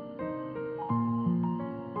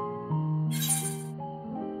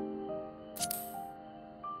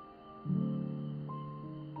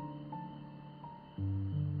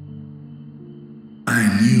 I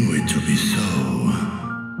knew it to be so.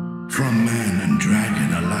 From man and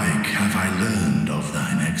dragon alike have I learned of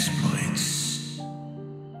thine exploits.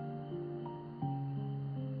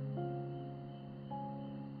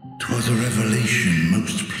 'Twas a revelation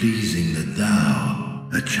most pleasing that thou,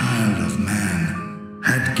 a child of man,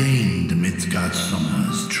 had gained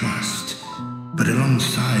Midgardsormr's trust. But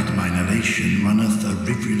alongside mine elation runneth a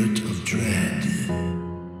rivulet of dread.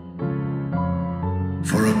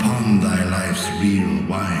 For upon thy life's reel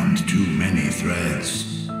wind too many threads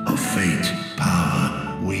of fate,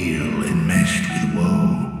 power, wheel enmeshed with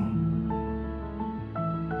woe.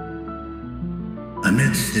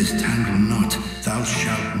 Amidst this tangled knot thou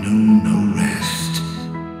shalt know no rest.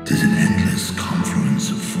 'Tis an endless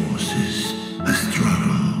confluence of forces,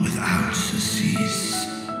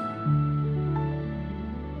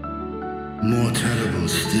 More terrible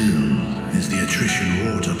still is the attrition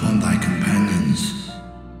wrought upon thy companions,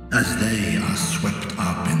 as they are swept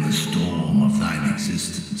up in the storm of thine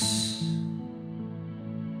existence.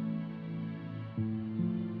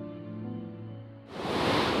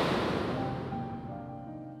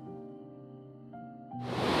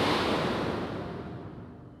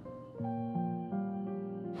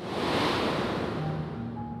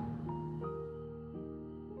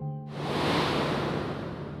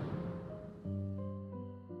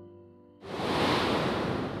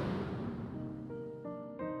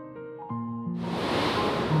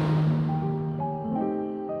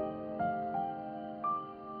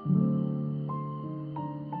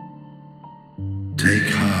 Take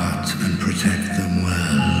heart and protect them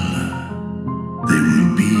well. They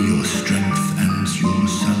will be your strength and your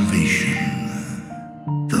salvation.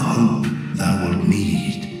 The hope thou wilt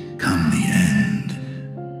need come the end.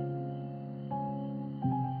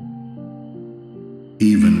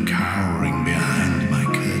 Even cowering behind my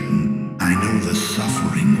curtain, I know the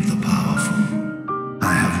suffering of the powerful.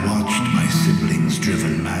 I have watched my siblings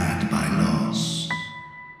driven mad by loss.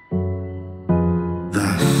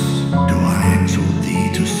 Exhort thee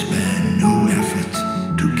to spare no effort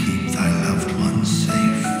to keep thy loved ones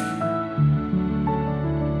safe.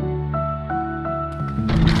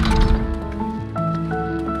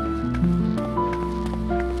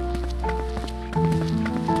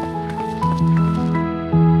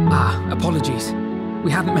 Apologies.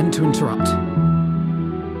 We hadn't meant to interrupt.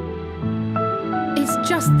 It's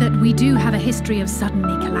just that we do have a history of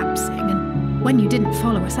suddenly collapsing, and when you didn't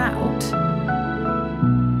follow us out...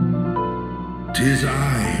 'Tis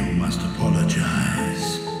I who must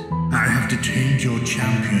apologize. I have detained your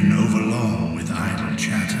champion overlong with idle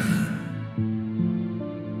chatter.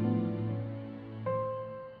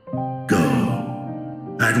 Go.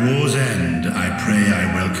 At war's end, I pray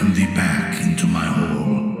I welcome thee back into my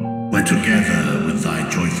hall, where together with thy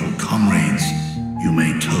joyful comrades, you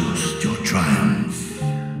may toast your triumph.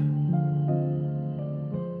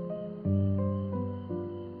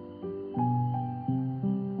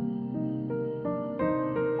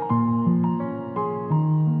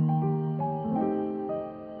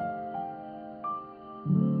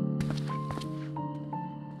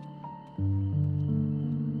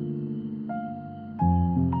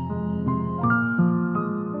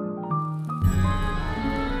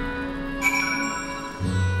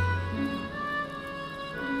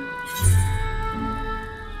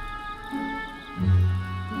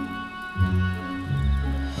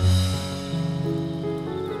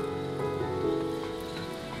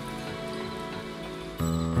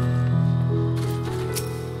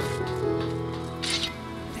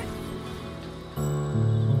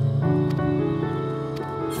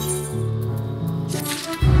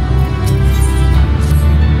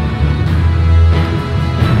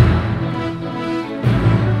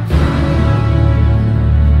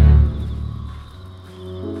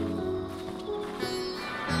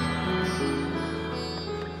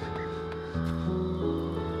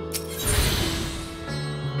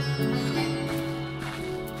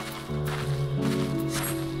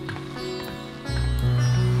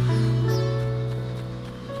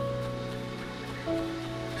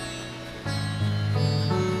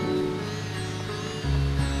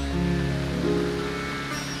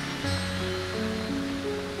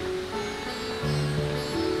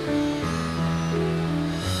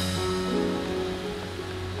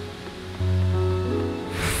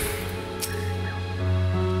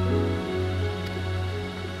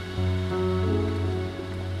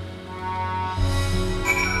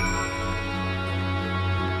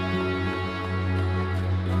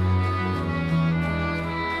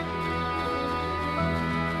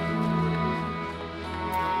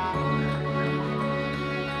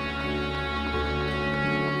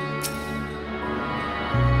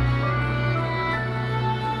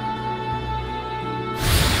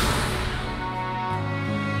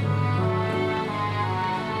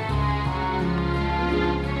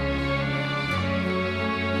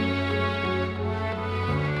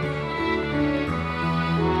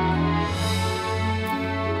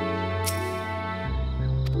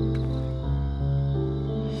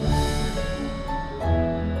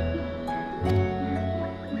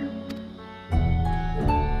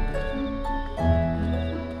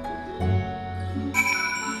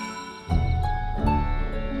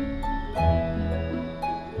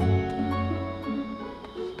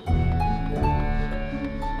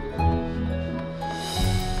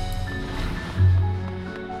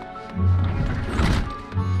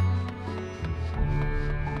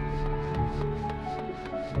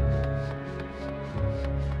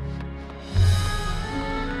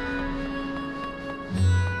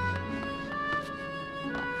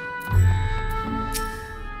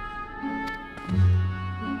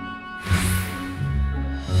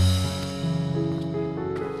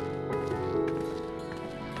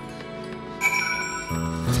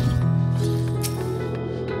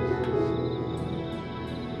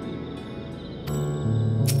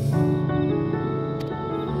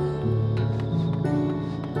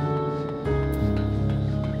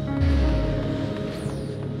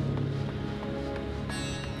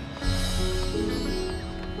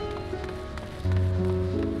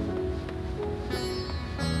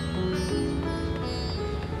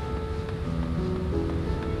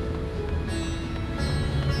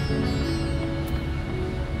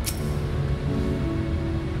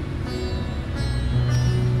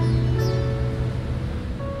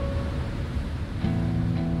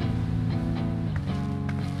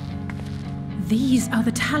 These are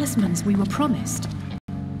the talismans we were promised.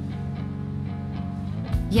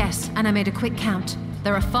 Yes, and I made a quick count.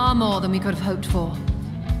 There are far more than we could have hoped for.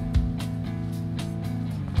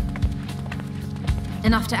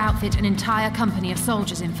 Enough to outfit an entire company of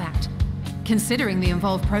soldiers, in fact. Considering the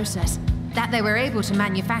involved process, that they were able to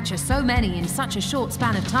manufacture so many in such a short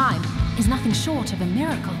span of time is nothing short of a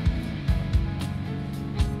miracle.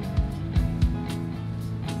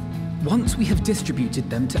 Once we have distributed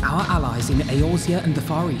them to our allies in Eorzea and the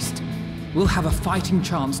Far East, we'll have a fighting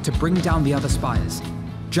chance to bring down the other spires,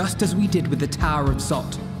 just as we did with the Tower of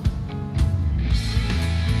Zot.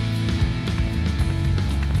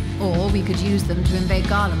 Or we could use them to invade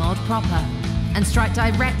Garlemald proper, and strike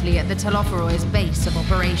directly at the Telophoroid's base of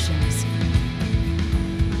operations.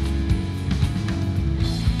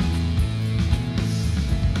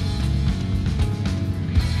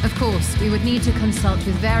 Of course, we would need to consult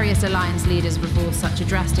with various Alliance leaders before such a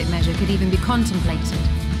drastic measure could even be contemplated.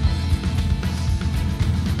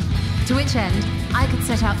 To which end, I could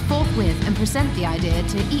set out forthwith and present the idea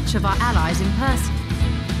to each of our allies in person.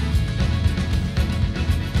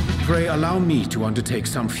 Pray allow me to undertake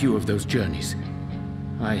some few of those journeys.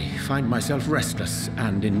 I find myself restless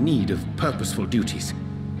and in need of purposeful duties.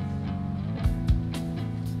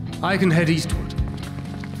 I can head eastward.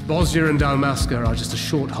 Bosnia and Dalmasca are just a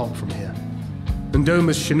short hop from here. And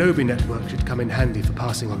Doma's shinobi network should come in handy for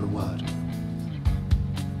passing on the word.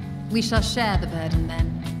 We shall share the burden then.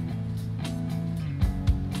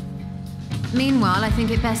 Meanwhile, I think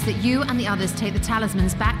it best that you and the others take the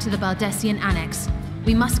talismans back to the Baldessian Annex.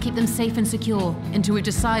 We must keep them safe and secure until we've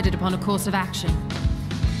decided upon a course of action.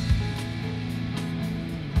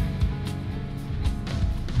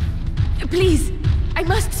 Please, I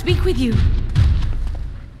must speak with you.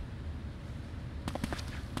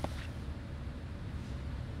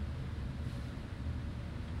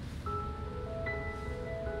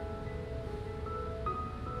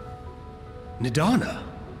 Nidana,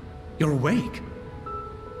 you're awake.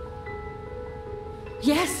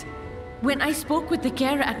 Yes. When I spoke with the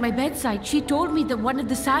carer at my bedside, she told me that one of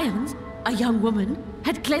the scions, a young woman,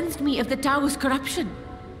 had cleansed me of the tower's corruption.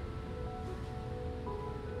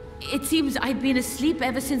 It seems I'd been asleep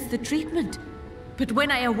ever since the treatment. But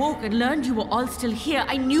when I awoke and learned you were all still here,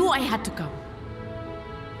 I knew I had to come.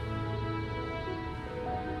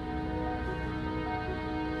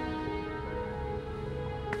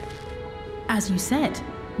 As you said,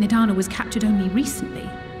 Nidana was captured only recently.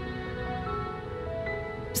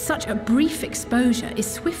 Such a brief exposure is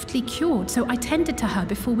swiftly cured, so I tended to her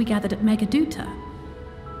before we gathered at Megaduta.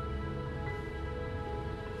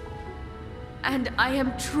 And I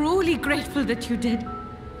am truly grateful that you did.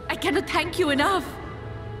 I cannot thank you enough.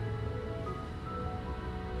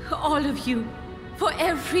 All of you, for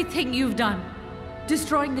everything you've done.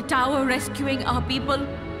 Destroying the tower, rescuing our people.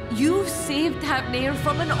 You've saved Thavnair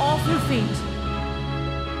from an awful fate.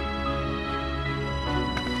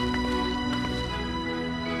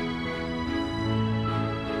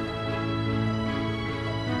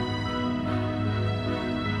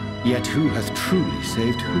 Yet who hath truly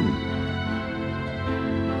saved whom?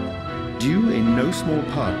 Due in no small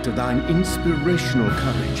part to thine inspirational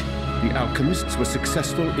courage, the alchemists were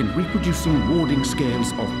successful in reproducing warding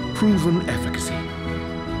scales of proven efficacy.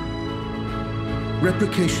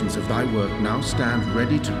 Replications of thy work now stand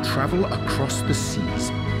ready to travel across the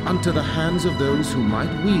seas, unto the hands of those who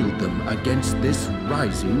might wield them against this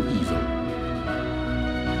rising evil.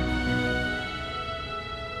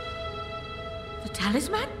 The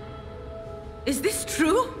talisman? Is this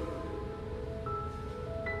true?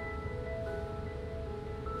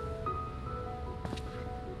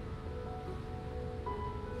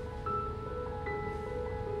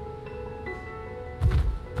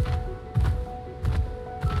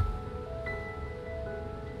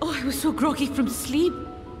 Oh, I was so groggy from sleep.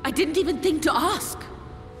 I didn't even think to ask.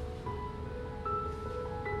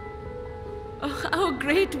 Oh, our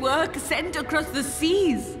great work sent across the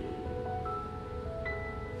seas.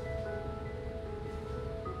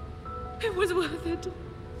 It was worth it.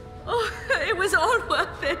 Oh, it was all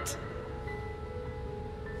worth it.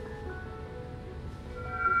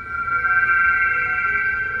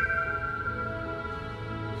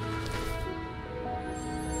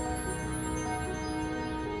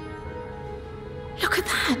 Look at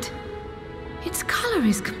that! Its color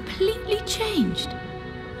is completely changed.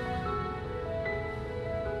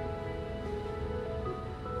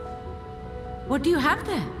 What do you have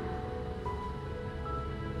there?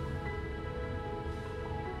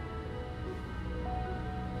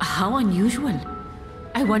 How unusual.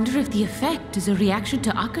 I wonder if the effect is a reaction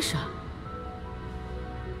to Akasha.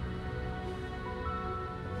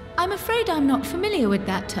 I'm afraid I'm not familiar with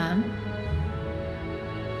that term.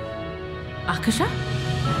 Akasha?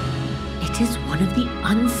 It is one of the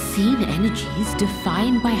unseen energies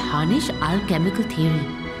defined by Harnish alchemical theory.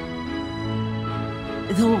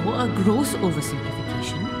 Though a gross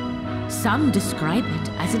oversimplification, some describe it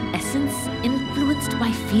as an essence influenced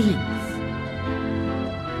by feelings.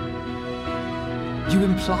 You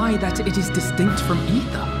imply that it is distinct from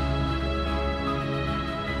ether?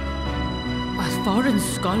 Foreign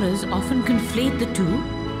scholars often conflate the two,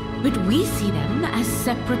 but we see them as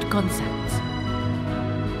separate concepts.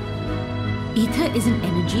 Ether is an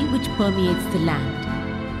energy which permeates the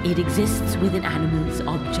land. It exists within animals,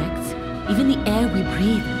 objects, even the air we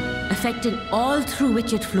breathe, affecting all through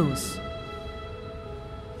which it flows.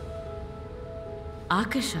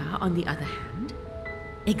 Akasha, on the other hand,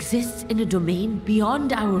 exists in a domain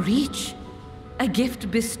beyond our reach, a gift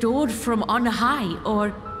bestowed from on high,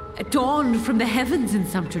 or torn from the heavens in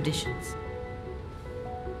some traditions.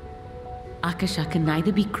 Akasha can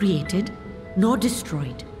neither be created nor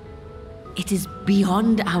destroyed. It is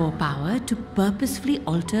beyond our power to purposefully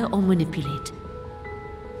alter or manipulate.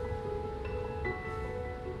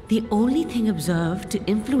 The only thing observed to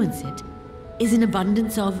influence it is an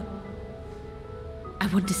abundance of, I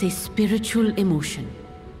want to say, spiritual emotion.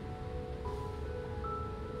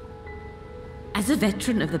 As a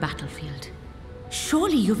veteran of the battlefield,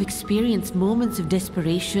 surely you've experienced moments of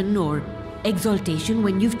desperation or exaltation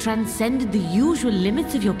when you've transcended the usual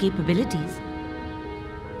limits of your capabilities.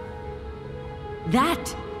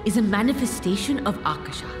 That is a manifestation of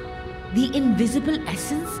Akasha, the invisible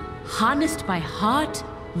essence harnessed by heart,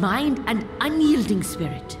 mind, and unyielding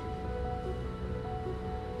spirit.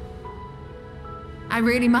 I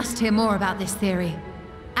really must hear more about this theory.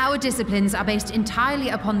 Our disciplines are based entirely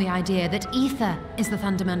upon the idea that ether is the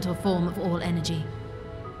fundamental form of all energy.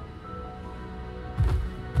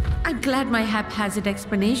 I'm glad my haphazard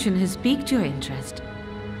explanation has piqued your interest.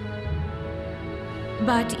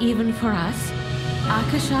 But even for us,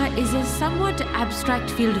 Akasha is a somewhat abstract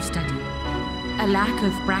field of study. A lack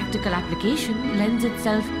of practical application lends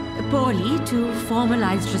itself poorly to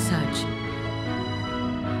formalized research.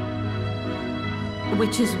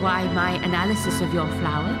 Which is why my analysis of your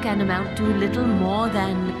flower can amount to little more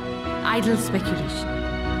than idle speculation.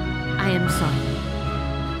 I am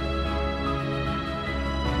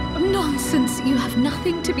sorry. Nonsense! You have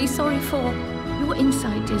nothing to be sorry for. Your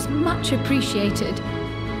insight is much appreciated.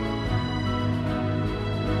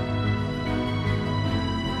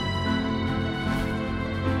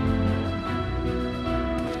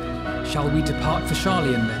 Shall we depart for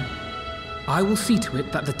Charlian then? I will see to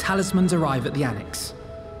it that the talismans arrive at the Annex.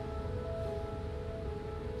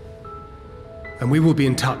 And we will be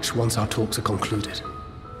in touch once our talks are concluded.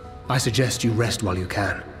 I suggest you rest while you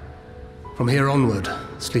can. From here onward,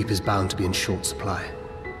 sleep is bound to be in short supply.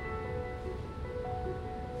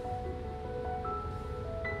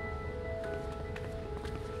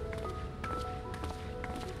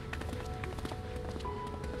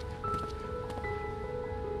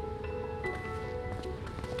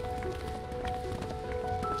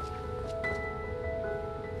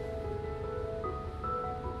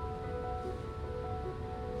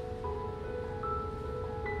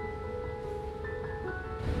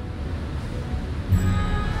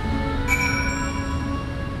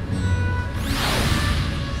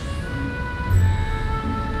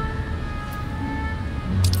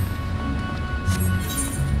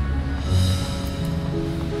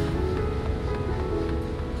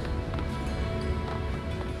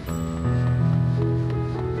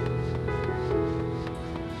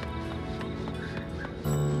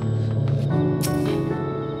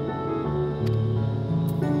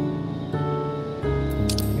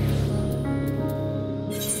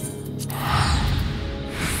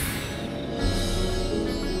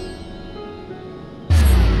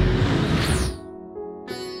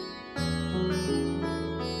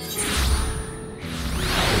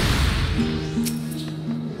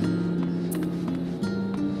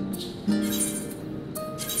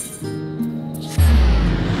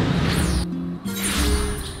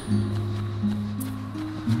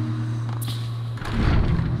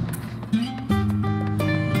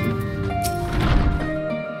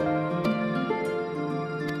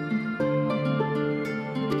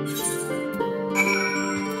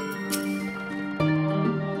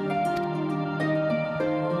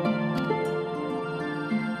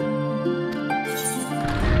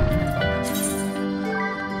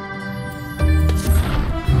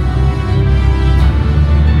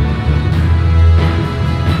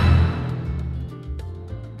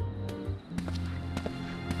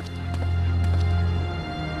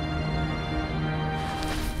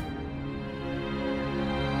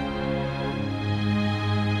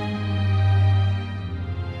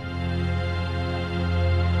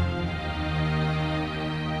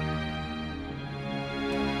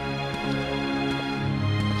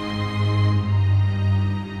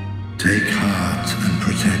 Take heart and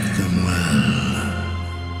protect them well.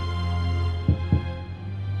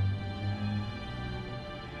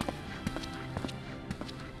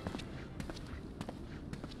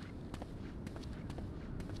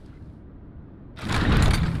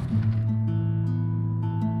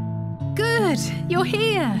 Good, you're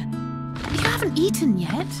here. You haven't eaten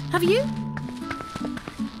yet, have you?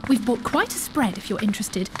 We've bought quite a spread if you're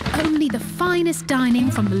interested. Only the finest dining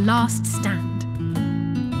from the last stand.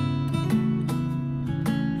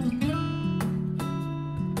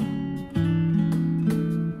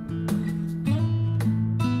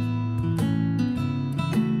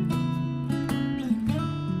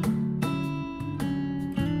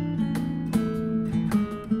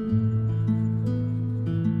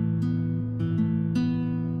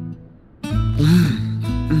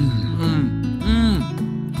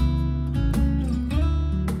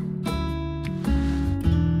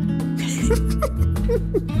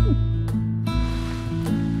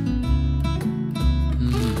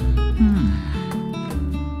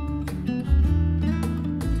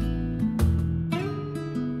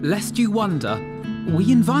 Lest you wonder,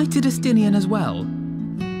 we invited Estinian as well.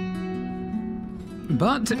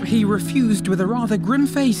 But he refused with a rather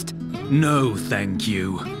grim-faced, "No, thank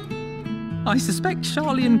you." I suspect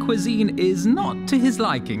Charlian cuisine is not to his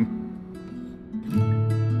liking.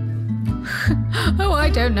 Oh, I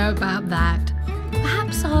don't know about that.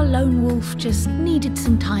 Perhaps our lone wolf just needed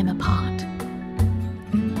some time apart.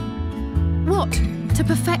 What? To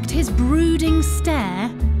perfect his brooding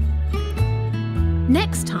stare?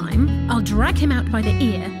 Next time, I'll drag him out by the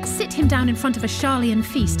ear, sit him down in front of a Charlian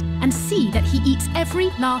feast, and see that he eats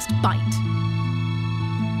every last bite.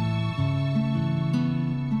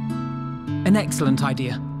 An excellent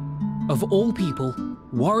idea. Of all people,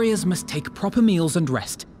 warriors must take proper meals and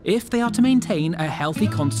rest if they are to maintain a healthy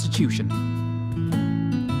constitution.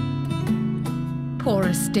 Poor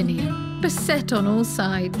Estinian, beset on all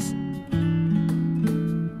sides.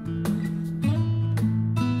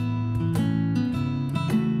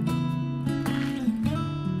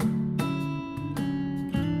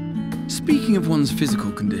 Speaking of one's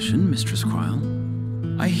physical condition, Mistress Cryle,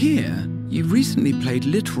 I hear you recently played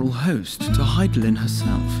literal host to Heidelin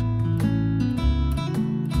herself.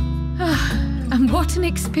 And what an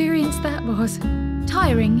experience that was.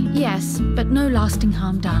 Tiring, yes, but no lasting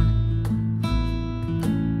harm done.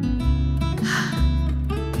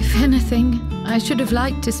 If anything, I should have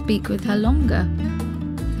liked to speak with her longer.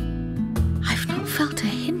 I've not felt a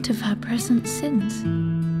hint of her presence since.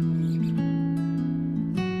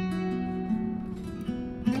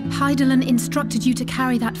 Heidelin instructed you to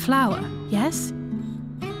carry that flower, yes?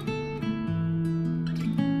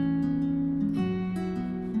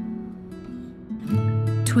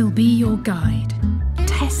 Twill be your guide,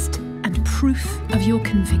 test and proof of your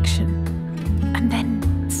conviction. And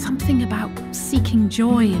then something about seeking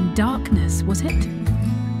joy in darkness, was it?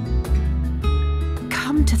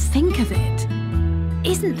 Come to think of it,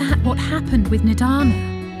 isn't that what happened with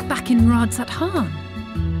Nidana back in Radzat-Han?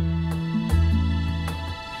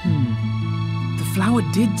 The flower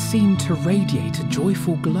did seem to radiate a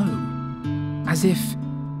joyful glow, as if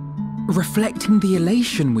reflecting the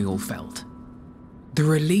elation we all felt, the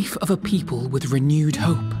relief of a people with renewed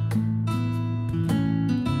hope.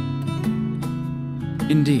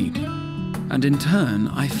 Indeed, and in turn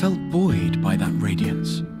I felt buoyed by that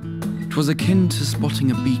radiance. 'Twas akin to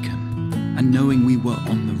spotting a beacon and knowing we were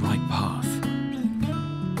on the right path.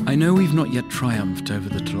 I know we've not yet triumphed over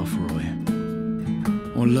the Telophoroi,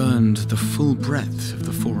 or learned the full breadth of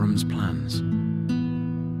the Forum's plans.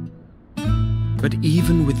 But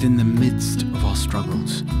even within the midst of our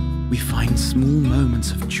struggles, we find small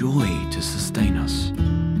moments of joy to sustain us.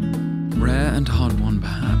 Rare and hard-won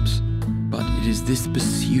perhaps, but it is this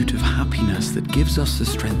pursuit of happiness that gives us the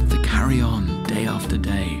strength to carry on day after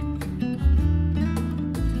day.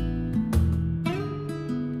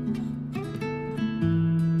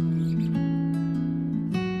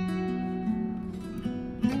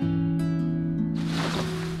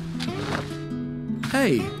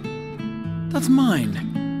 Hey, that's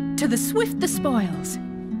mine. To the swift the spoils.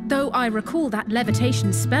 Though I recall that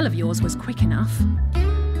levitation spell of yours was quick enough.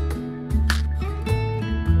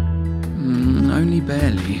 Only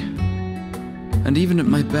barely. And even at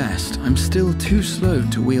my best, I'm still too slow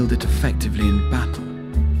to wield it effectively in battle.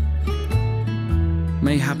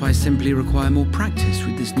 Mayhap I simply require more practice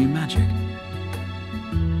with this new magic.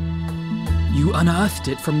 You unearthed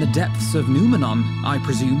it from the depths of Numenon, I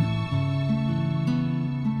presume?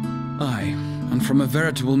 Aye, and from a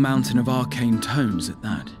veritable mountain of arcane tomes at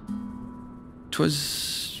that.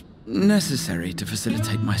 'Twas necessary to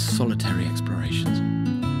facilitate my solitary explorations.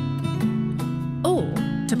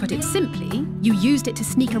 To put it simply, you used it to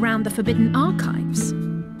sneak around the forbidden archives.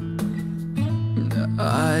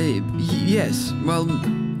 Yes. Well,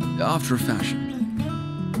 after a fashion.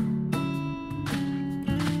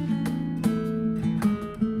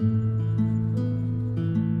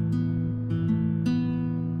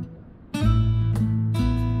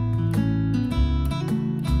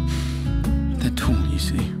 They're tall, you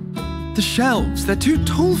see. The shelves, they're too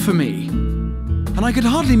tall for me. And I could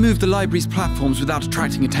hardly move the library's platforms without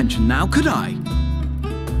attracting attention now, could I?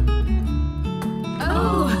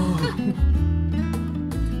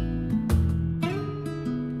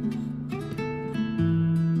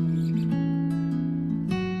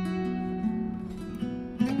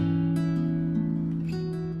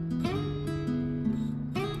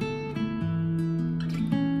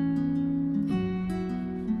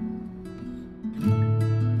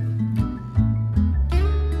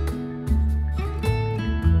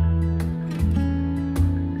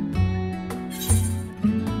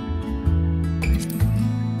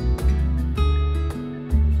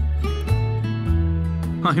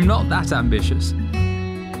 I'm not that ambitious.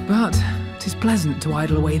 But 'tis pleasant to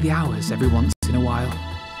idle away the hours every once in a while.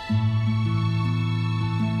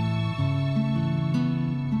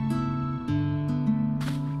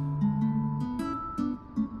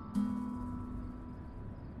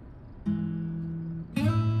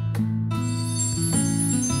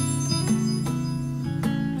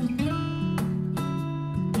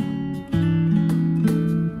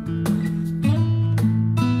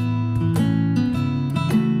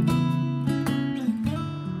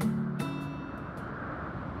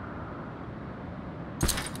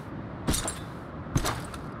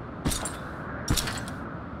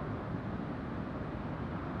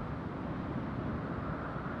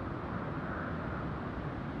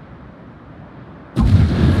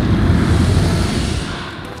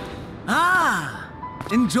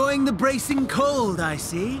 Enjoying the bracing cold, I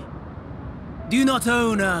see. Do you not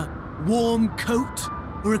own a warm coat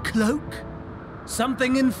or a cloak?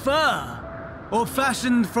 Something in fur? Or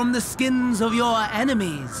fashioned from the skins of your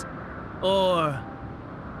enemies? Or...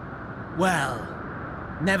 well,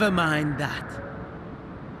 never mind that.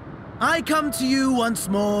 I come to you once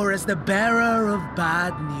more as the bearer of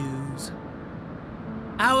bad news.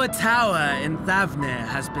 Our tower in Thavnir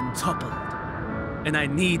has been toppled, and I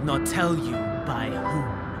need not tell you by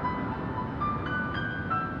whom.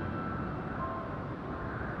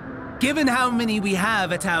 Given how many we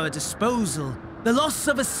have at our disposal, the loss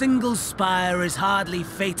of a single spire is hardly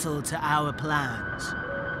fatal to our plans.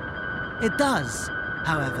 It does,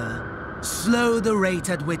 however, slow the rate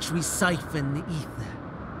at which we siphon the ether.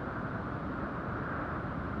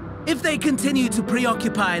 If they continue to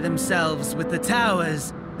preoccupy themselves with the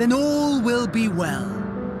towers, then all will be well.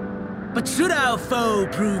 But should our foe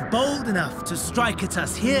prove bold enough to strike at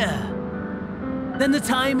us here, then the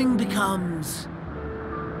timing becomes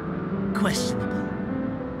questionable.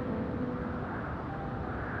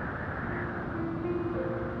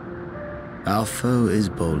 Our foe is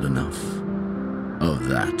bold enough. Of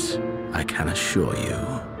that, I can assure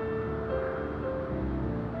you.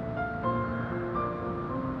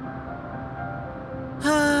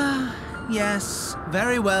 Yes,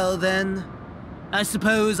 very well then. I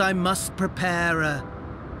suppose I must prepare a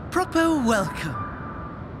proper welcome.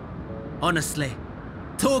 Honestly,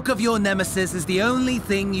 talk of your nemesis is the only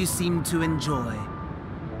thing you seem to enjoy.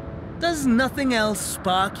 Does nothing else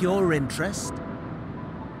spark your interest?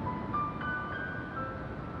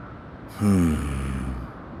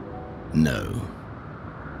 No.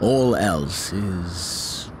 All else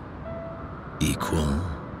is... equal.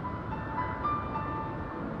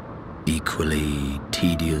 Equally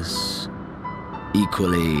tedious.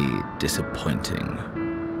 Equally disappointing.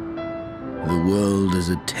 The world is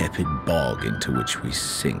a tepid bog into which we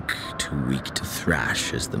sink, too weak to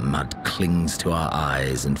thrash as the mud clings to our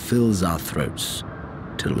eyes and fills our throats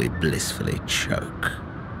till we blissfully choke.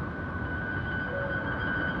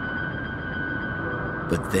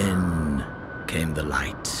 But then came the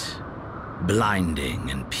light, blinding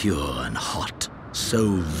and pure and hot,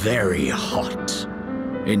 so very hot,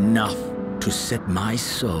 enough to set my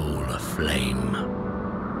soul aflame.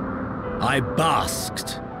 I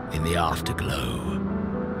basked in the afterglow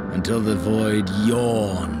until the void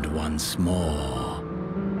yawned once more,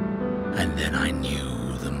 and then I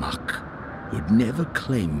knew the muck would never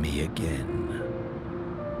claim me again.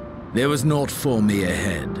 There was naught for me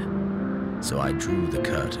ahead. So I drew the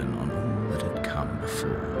curtain on all that had come before.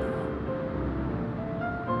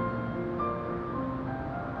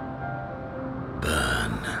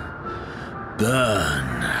 Burn.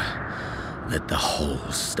 Burn. Let the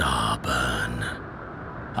whole star burn.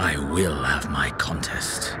 I will have my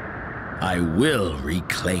contest. I will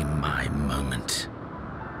reclaim my moment.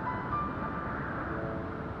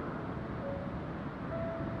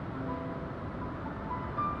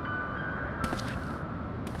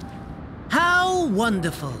 How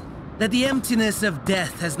wonderful that the emptiness of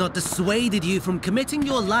death has not dissuaded you from committing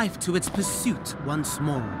your life to its pursuit once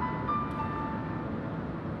more.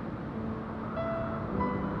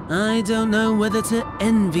 I don't know whether to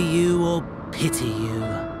envy you or pity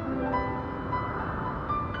you.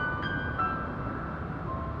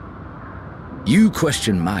 You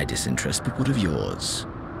question my disinterest, but what of yours?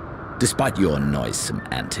 Despite your noisome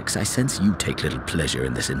antics, I sense you take little pleasure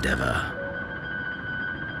in this endeavor.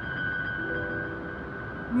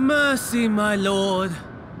 Mercy, my lord.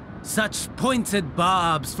 Such pointed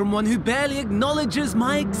barbs from one who barely acknowledges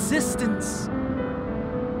my existence.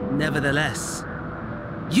 Nevertheless,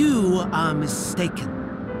 you are mistaken.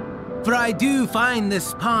 For I do find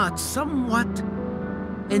this part somewhat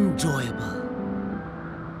enjoyable.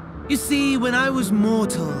 You see, when I was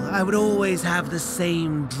mortal, I would always have the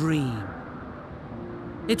same dream.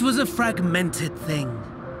 It was a fragmented thing,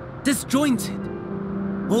 disjointed,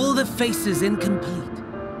 all the faces incomplete.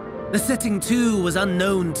 The setting, too, was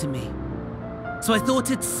unknown to me, so I thought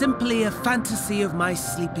it simply a fantasy of my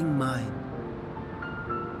sleeping mind.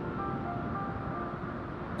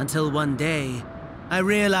 Until one day, I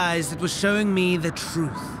realized it was showing me the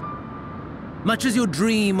truth, much as your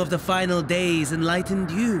dream of the final days enlightened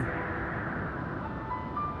you.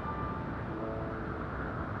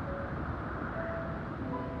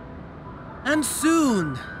 And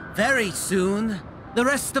soon, very soon, the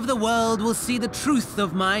rest of the world will see the truth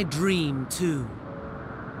of my dream, too.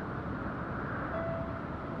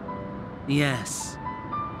 Yes,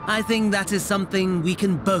 I think that is something we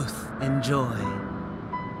can both enjoy.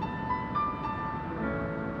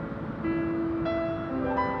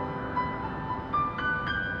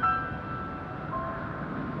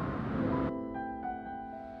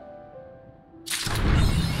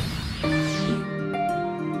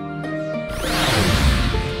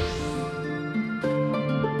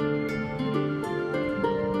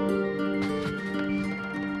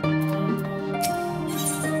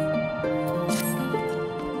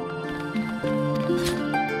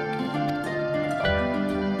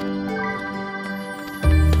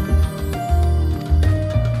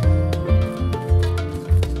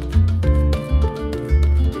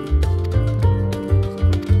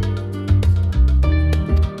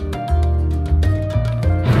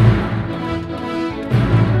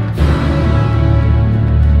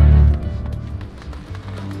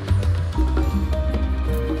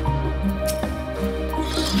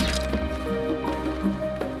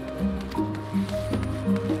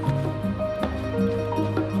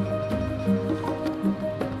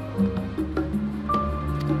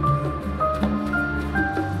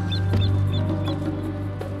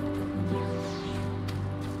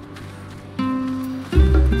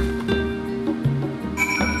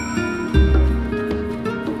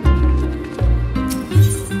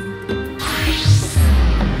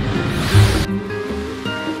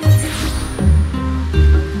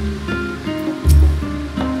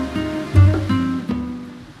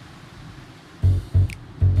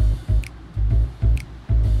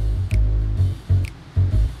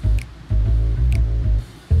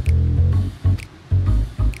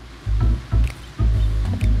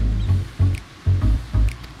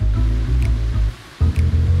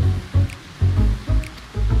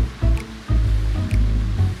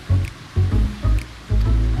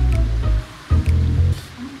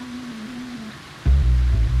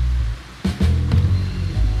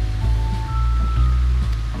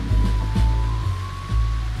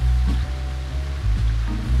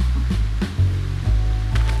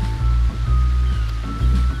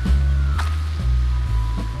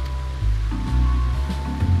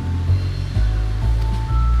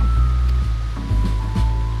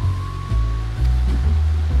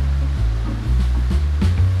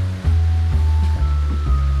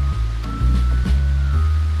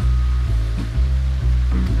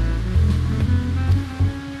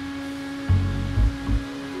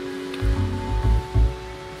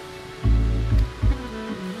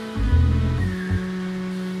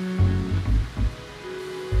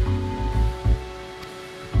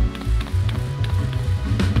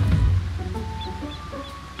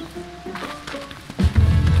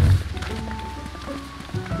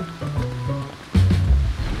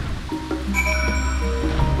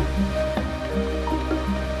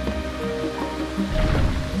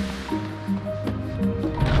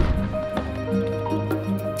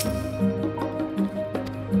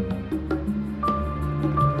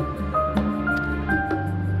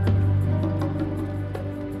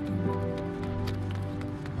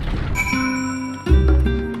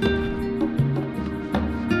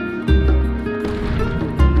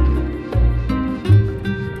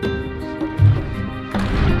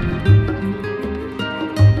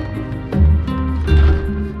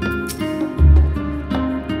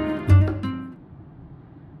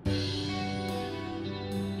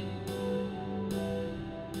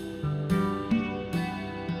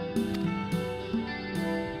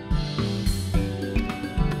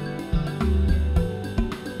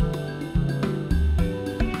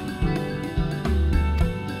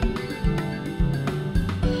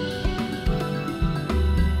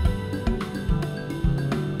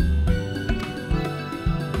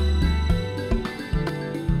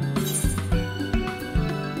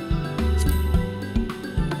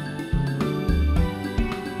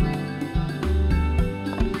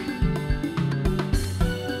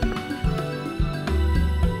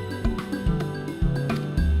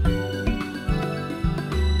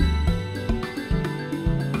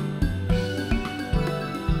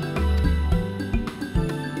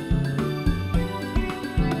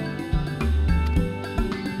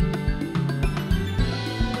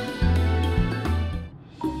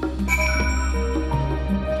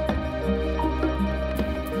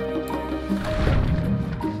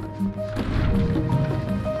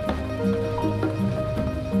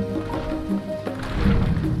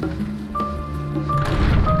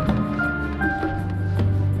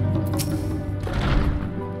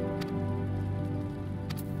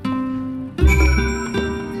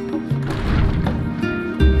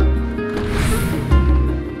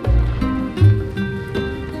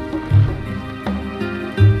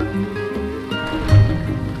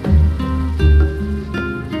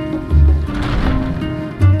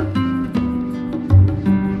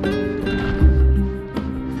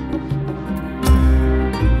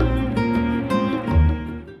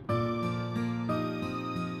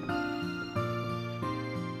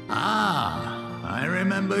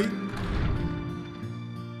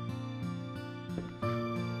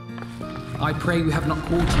 pray we have not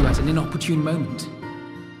caught you at an inopportune moment.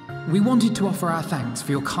 We wanted to offer our thanks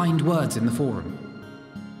for your kind words in the forum.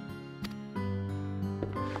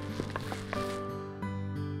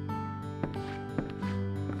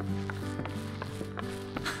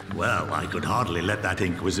 Well, I could hardly let that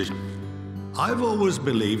Inquisition... I've always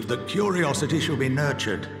believed that curiosity should be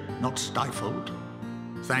nurtured, not stifled.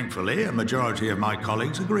 Thankfully, a majority of my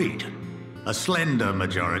colleagues agreed. A slender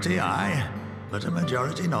majority, aye, but a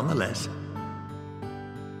majority nonetheless.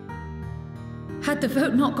 Had the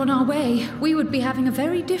vote not gone our way, we would be having a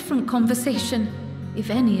very different conversation, if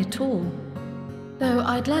any at all. Though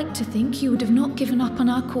I'd like to think you would have not given up on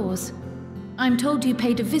our cause. I'm told you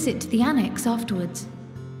paid a visit to the Annex afterwards.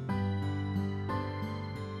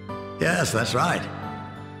 Yes, that's right.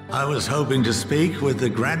 I was hoping to speak with the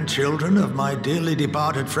grandchildren of my dearly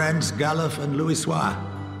departed friends Galuf and Louisoix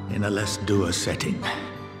in a less dour setting.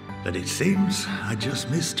 But it seems I just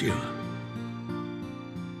missed you.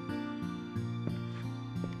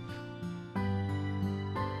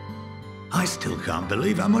 I still can't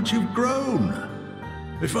believe how much you've grown.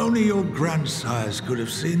 If only your grandsires could have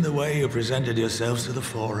seen the way you presented yourselves to the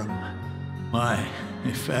Forum. Why,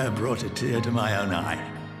 it fair brought a tear to my own eye.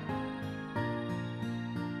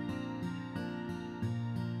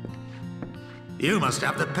 You must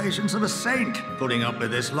have the patience of a saint, putting up with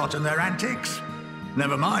this lot and their antics.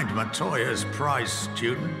 Never mind Matoya's prize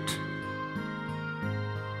student.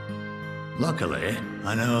 Luckily,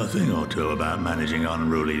 I know a thing or two about managing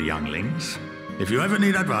unruly younglings. If you ever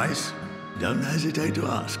need advice, don't hesitate to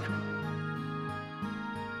ask.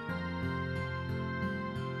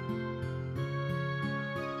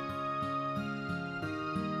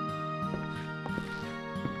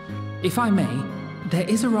 If I may, there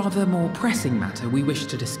is a rather more pressing matter we wish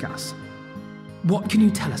to discuss. What can you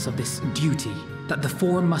tell us of this duty that the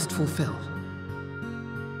Forum must fulfill?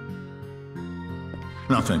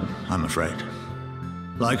 Nothing, I'm afraid.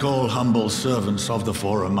 Like all humble servants of the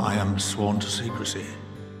Forum, I am sworn to secrecy.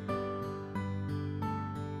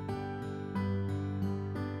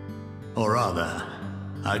 Or rather,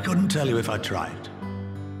 I couldn't tell you if I tried.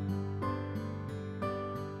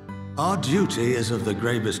 Our duty is of the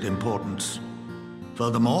gravest importance.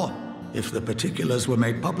 Furthermore, if the particulars were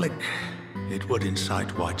made public, it would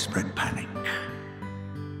incite widespread panic.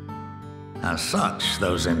 As such,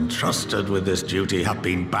 those entrusted with this duty have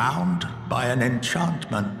been bound by an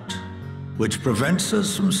enchantment, which prevents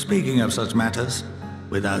us from speaking of such matters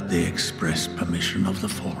without the express permission of the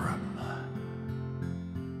Forum.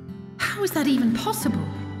 How is that even possible?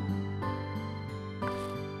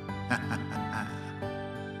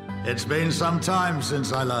 It's been some time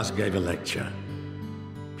since I last gave a lecture.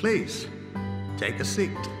 Please, take a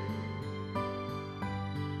seat.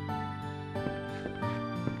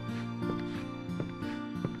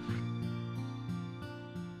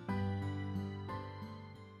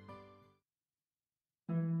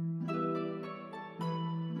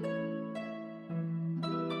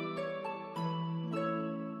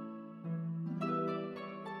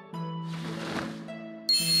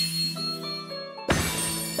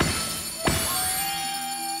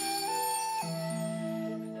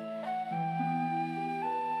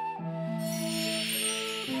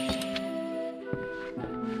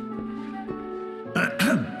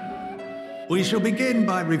 We shall begin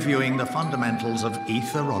by reviewing the fundamentals of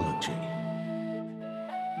etherology.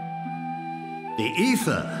 The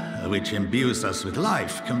ether, which imbues us with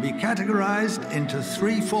life, can be categorized into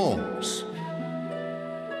three forms.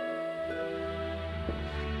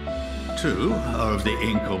 Two are of the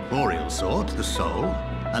incorporeal sort, the soul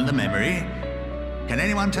and the memory. Can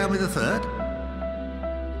anyone tell me the third?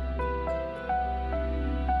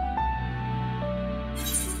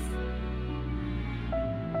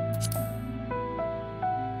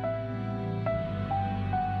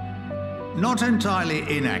 Not entirely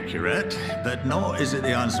inaccurate, but nor is it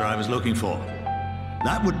the answer I was looking for.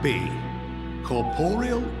 That would be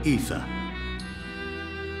corporeal ether.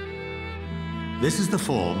 This is the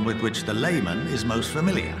form with which the layman is most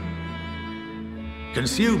familiar.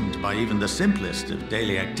 Consumed by even the simplest of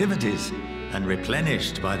daily activities and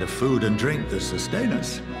replenished by the food and drink that sustain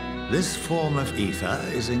us, this form of ether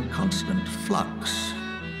is in constant flux.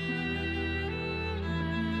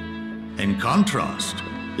 In contrast,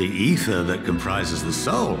 the ether that comprises the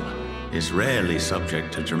soul is rarely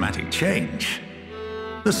subject to dramatic change.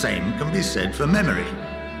 The same can be said for memory,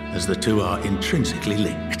 as the two are intrinsically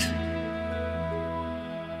linked.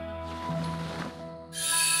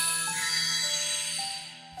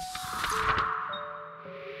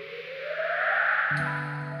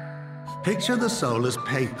 Picture the soul as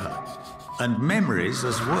paper, and memories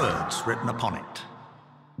as words written upon it.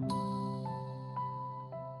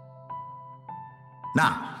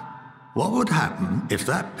 Now, what would happen if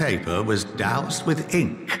that paper was doused with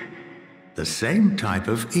ink? The same type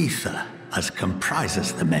of ether as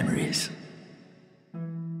comprises the memories.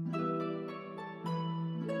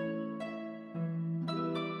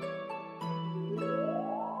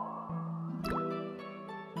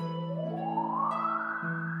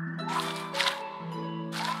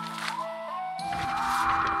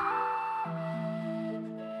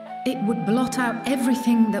 It would blot out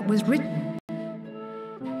everything that was written.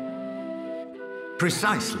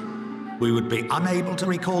 Precisely. We would be unable to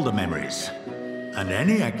recall the memories, and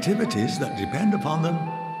any activities that depend upon them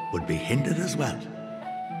would be hindered as well.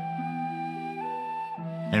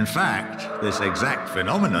 In fact, this exact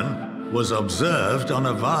phenomenon was observed on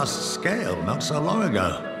a vast scale not so long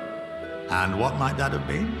ago. And what might that have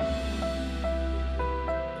been?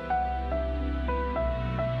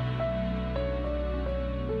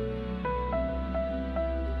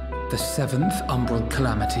 The seventh Umbral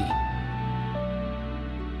Calamity.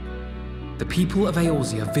 The people of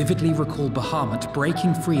Eorzea vividly recall Bahamut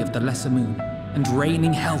breaking free of the Lesser Moon and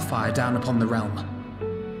raining hellfire down upon the realm.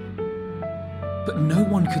 But no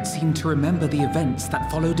one could seem to remember the events that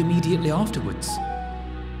followed immediately afterwards.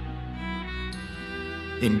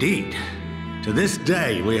 Indeed. To this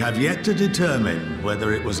day, we have yet to determine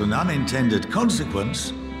whether it was an unintended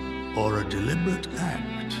consequence or a deliberate act.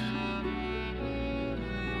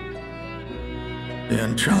 The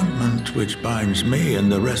enchantment which binds me and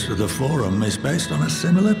the rest of the Forum is based on a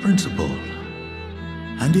similar principle.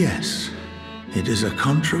 And yes, it is a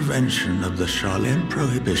contravention of the Sharlayan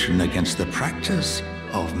prohibition against the practice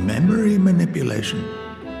of memory manipulation.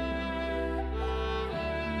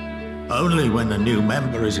 Only when a new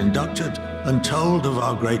member is inducted and told of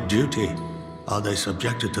our great duty are they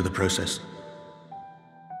subjected to the process.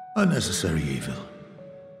 A necessary evil.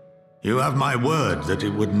 You have my word that it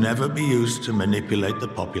would never be used to manipulate the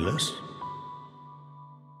populace?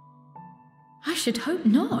 I should hope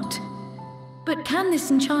not. But can this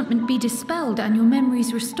enchantment be dispelled and your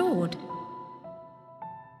memories restored?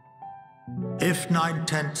 If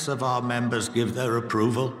 9/10 of our members give their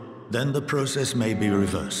approval, then the process may be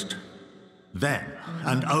reversed. Then,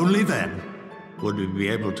 and only then, would we be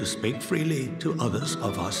able to speak freely to others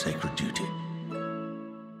of our sacred duty.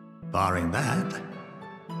 Barring that,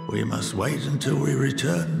 we must wait until we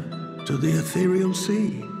return to the ethereal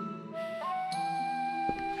sea.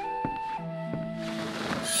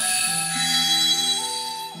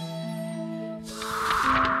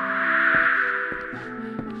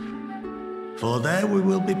 For there we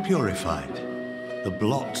will be purified, the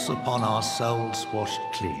blots upon our souls washed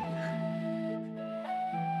clean.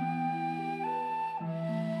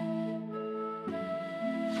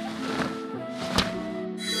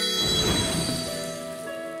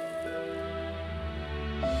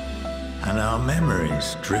 And our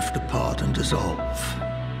memories drift apart and dissolve,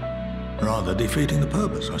 rather defeating the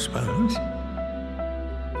purpose, I suppose.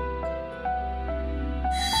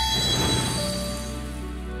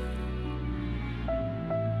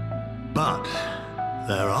 But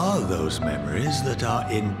there are those memories that are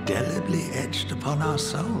indelibly etched upon our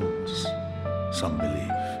souls, some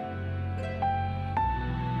believe.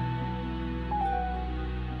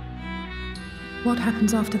 What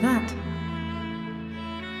happens after that?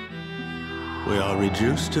 We are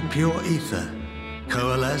reduced to pure ether,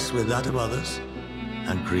 coalesce with that of others,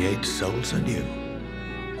 and create souls anew.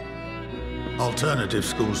 Alternative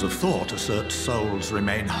schools of thought assert souls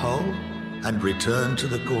remain whole and return to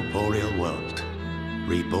the corporeal world,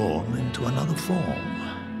 reborn into another form.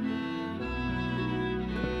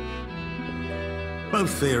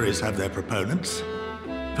 Both theories have their proponents.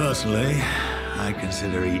 Personally, I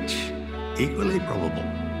consider each equally probable.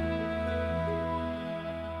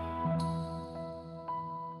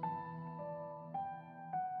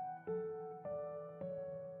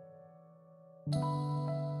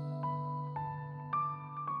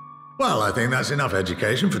 Well, I think that's enough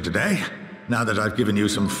education for today, now that I've given you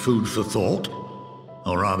some food for thought.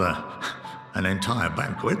 Or rather, an entire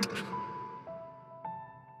banquet.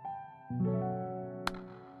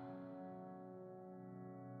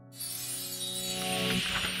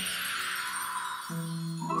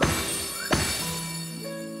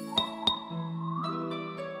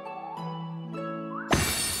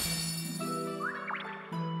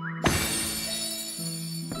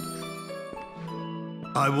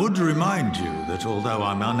 I would remind you that although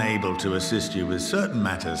I'm unable to assist you with certain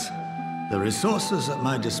matters, the resources at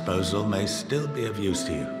my disposal may still be of use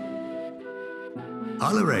to you.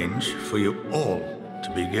 I'll arrange for you all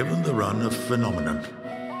to be given the run of Phenomenon.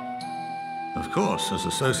 Of course, as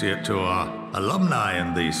associate to our alumni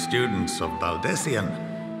and the students of Baldessian,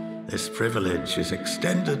 This privilege is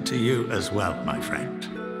extended to you as well, my friend.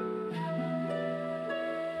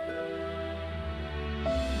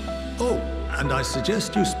 Oh, and I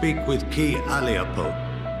suggest you speak with Ki Aliapo.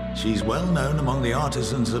 She's well known among the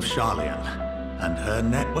artisans of Sharlayan, and her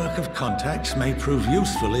network of contacts may prove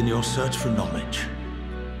useful in your search for knowledge.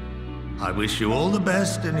 I wish you all the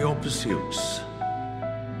best in your pursuits,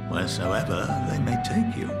 wheresoever they may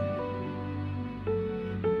take you.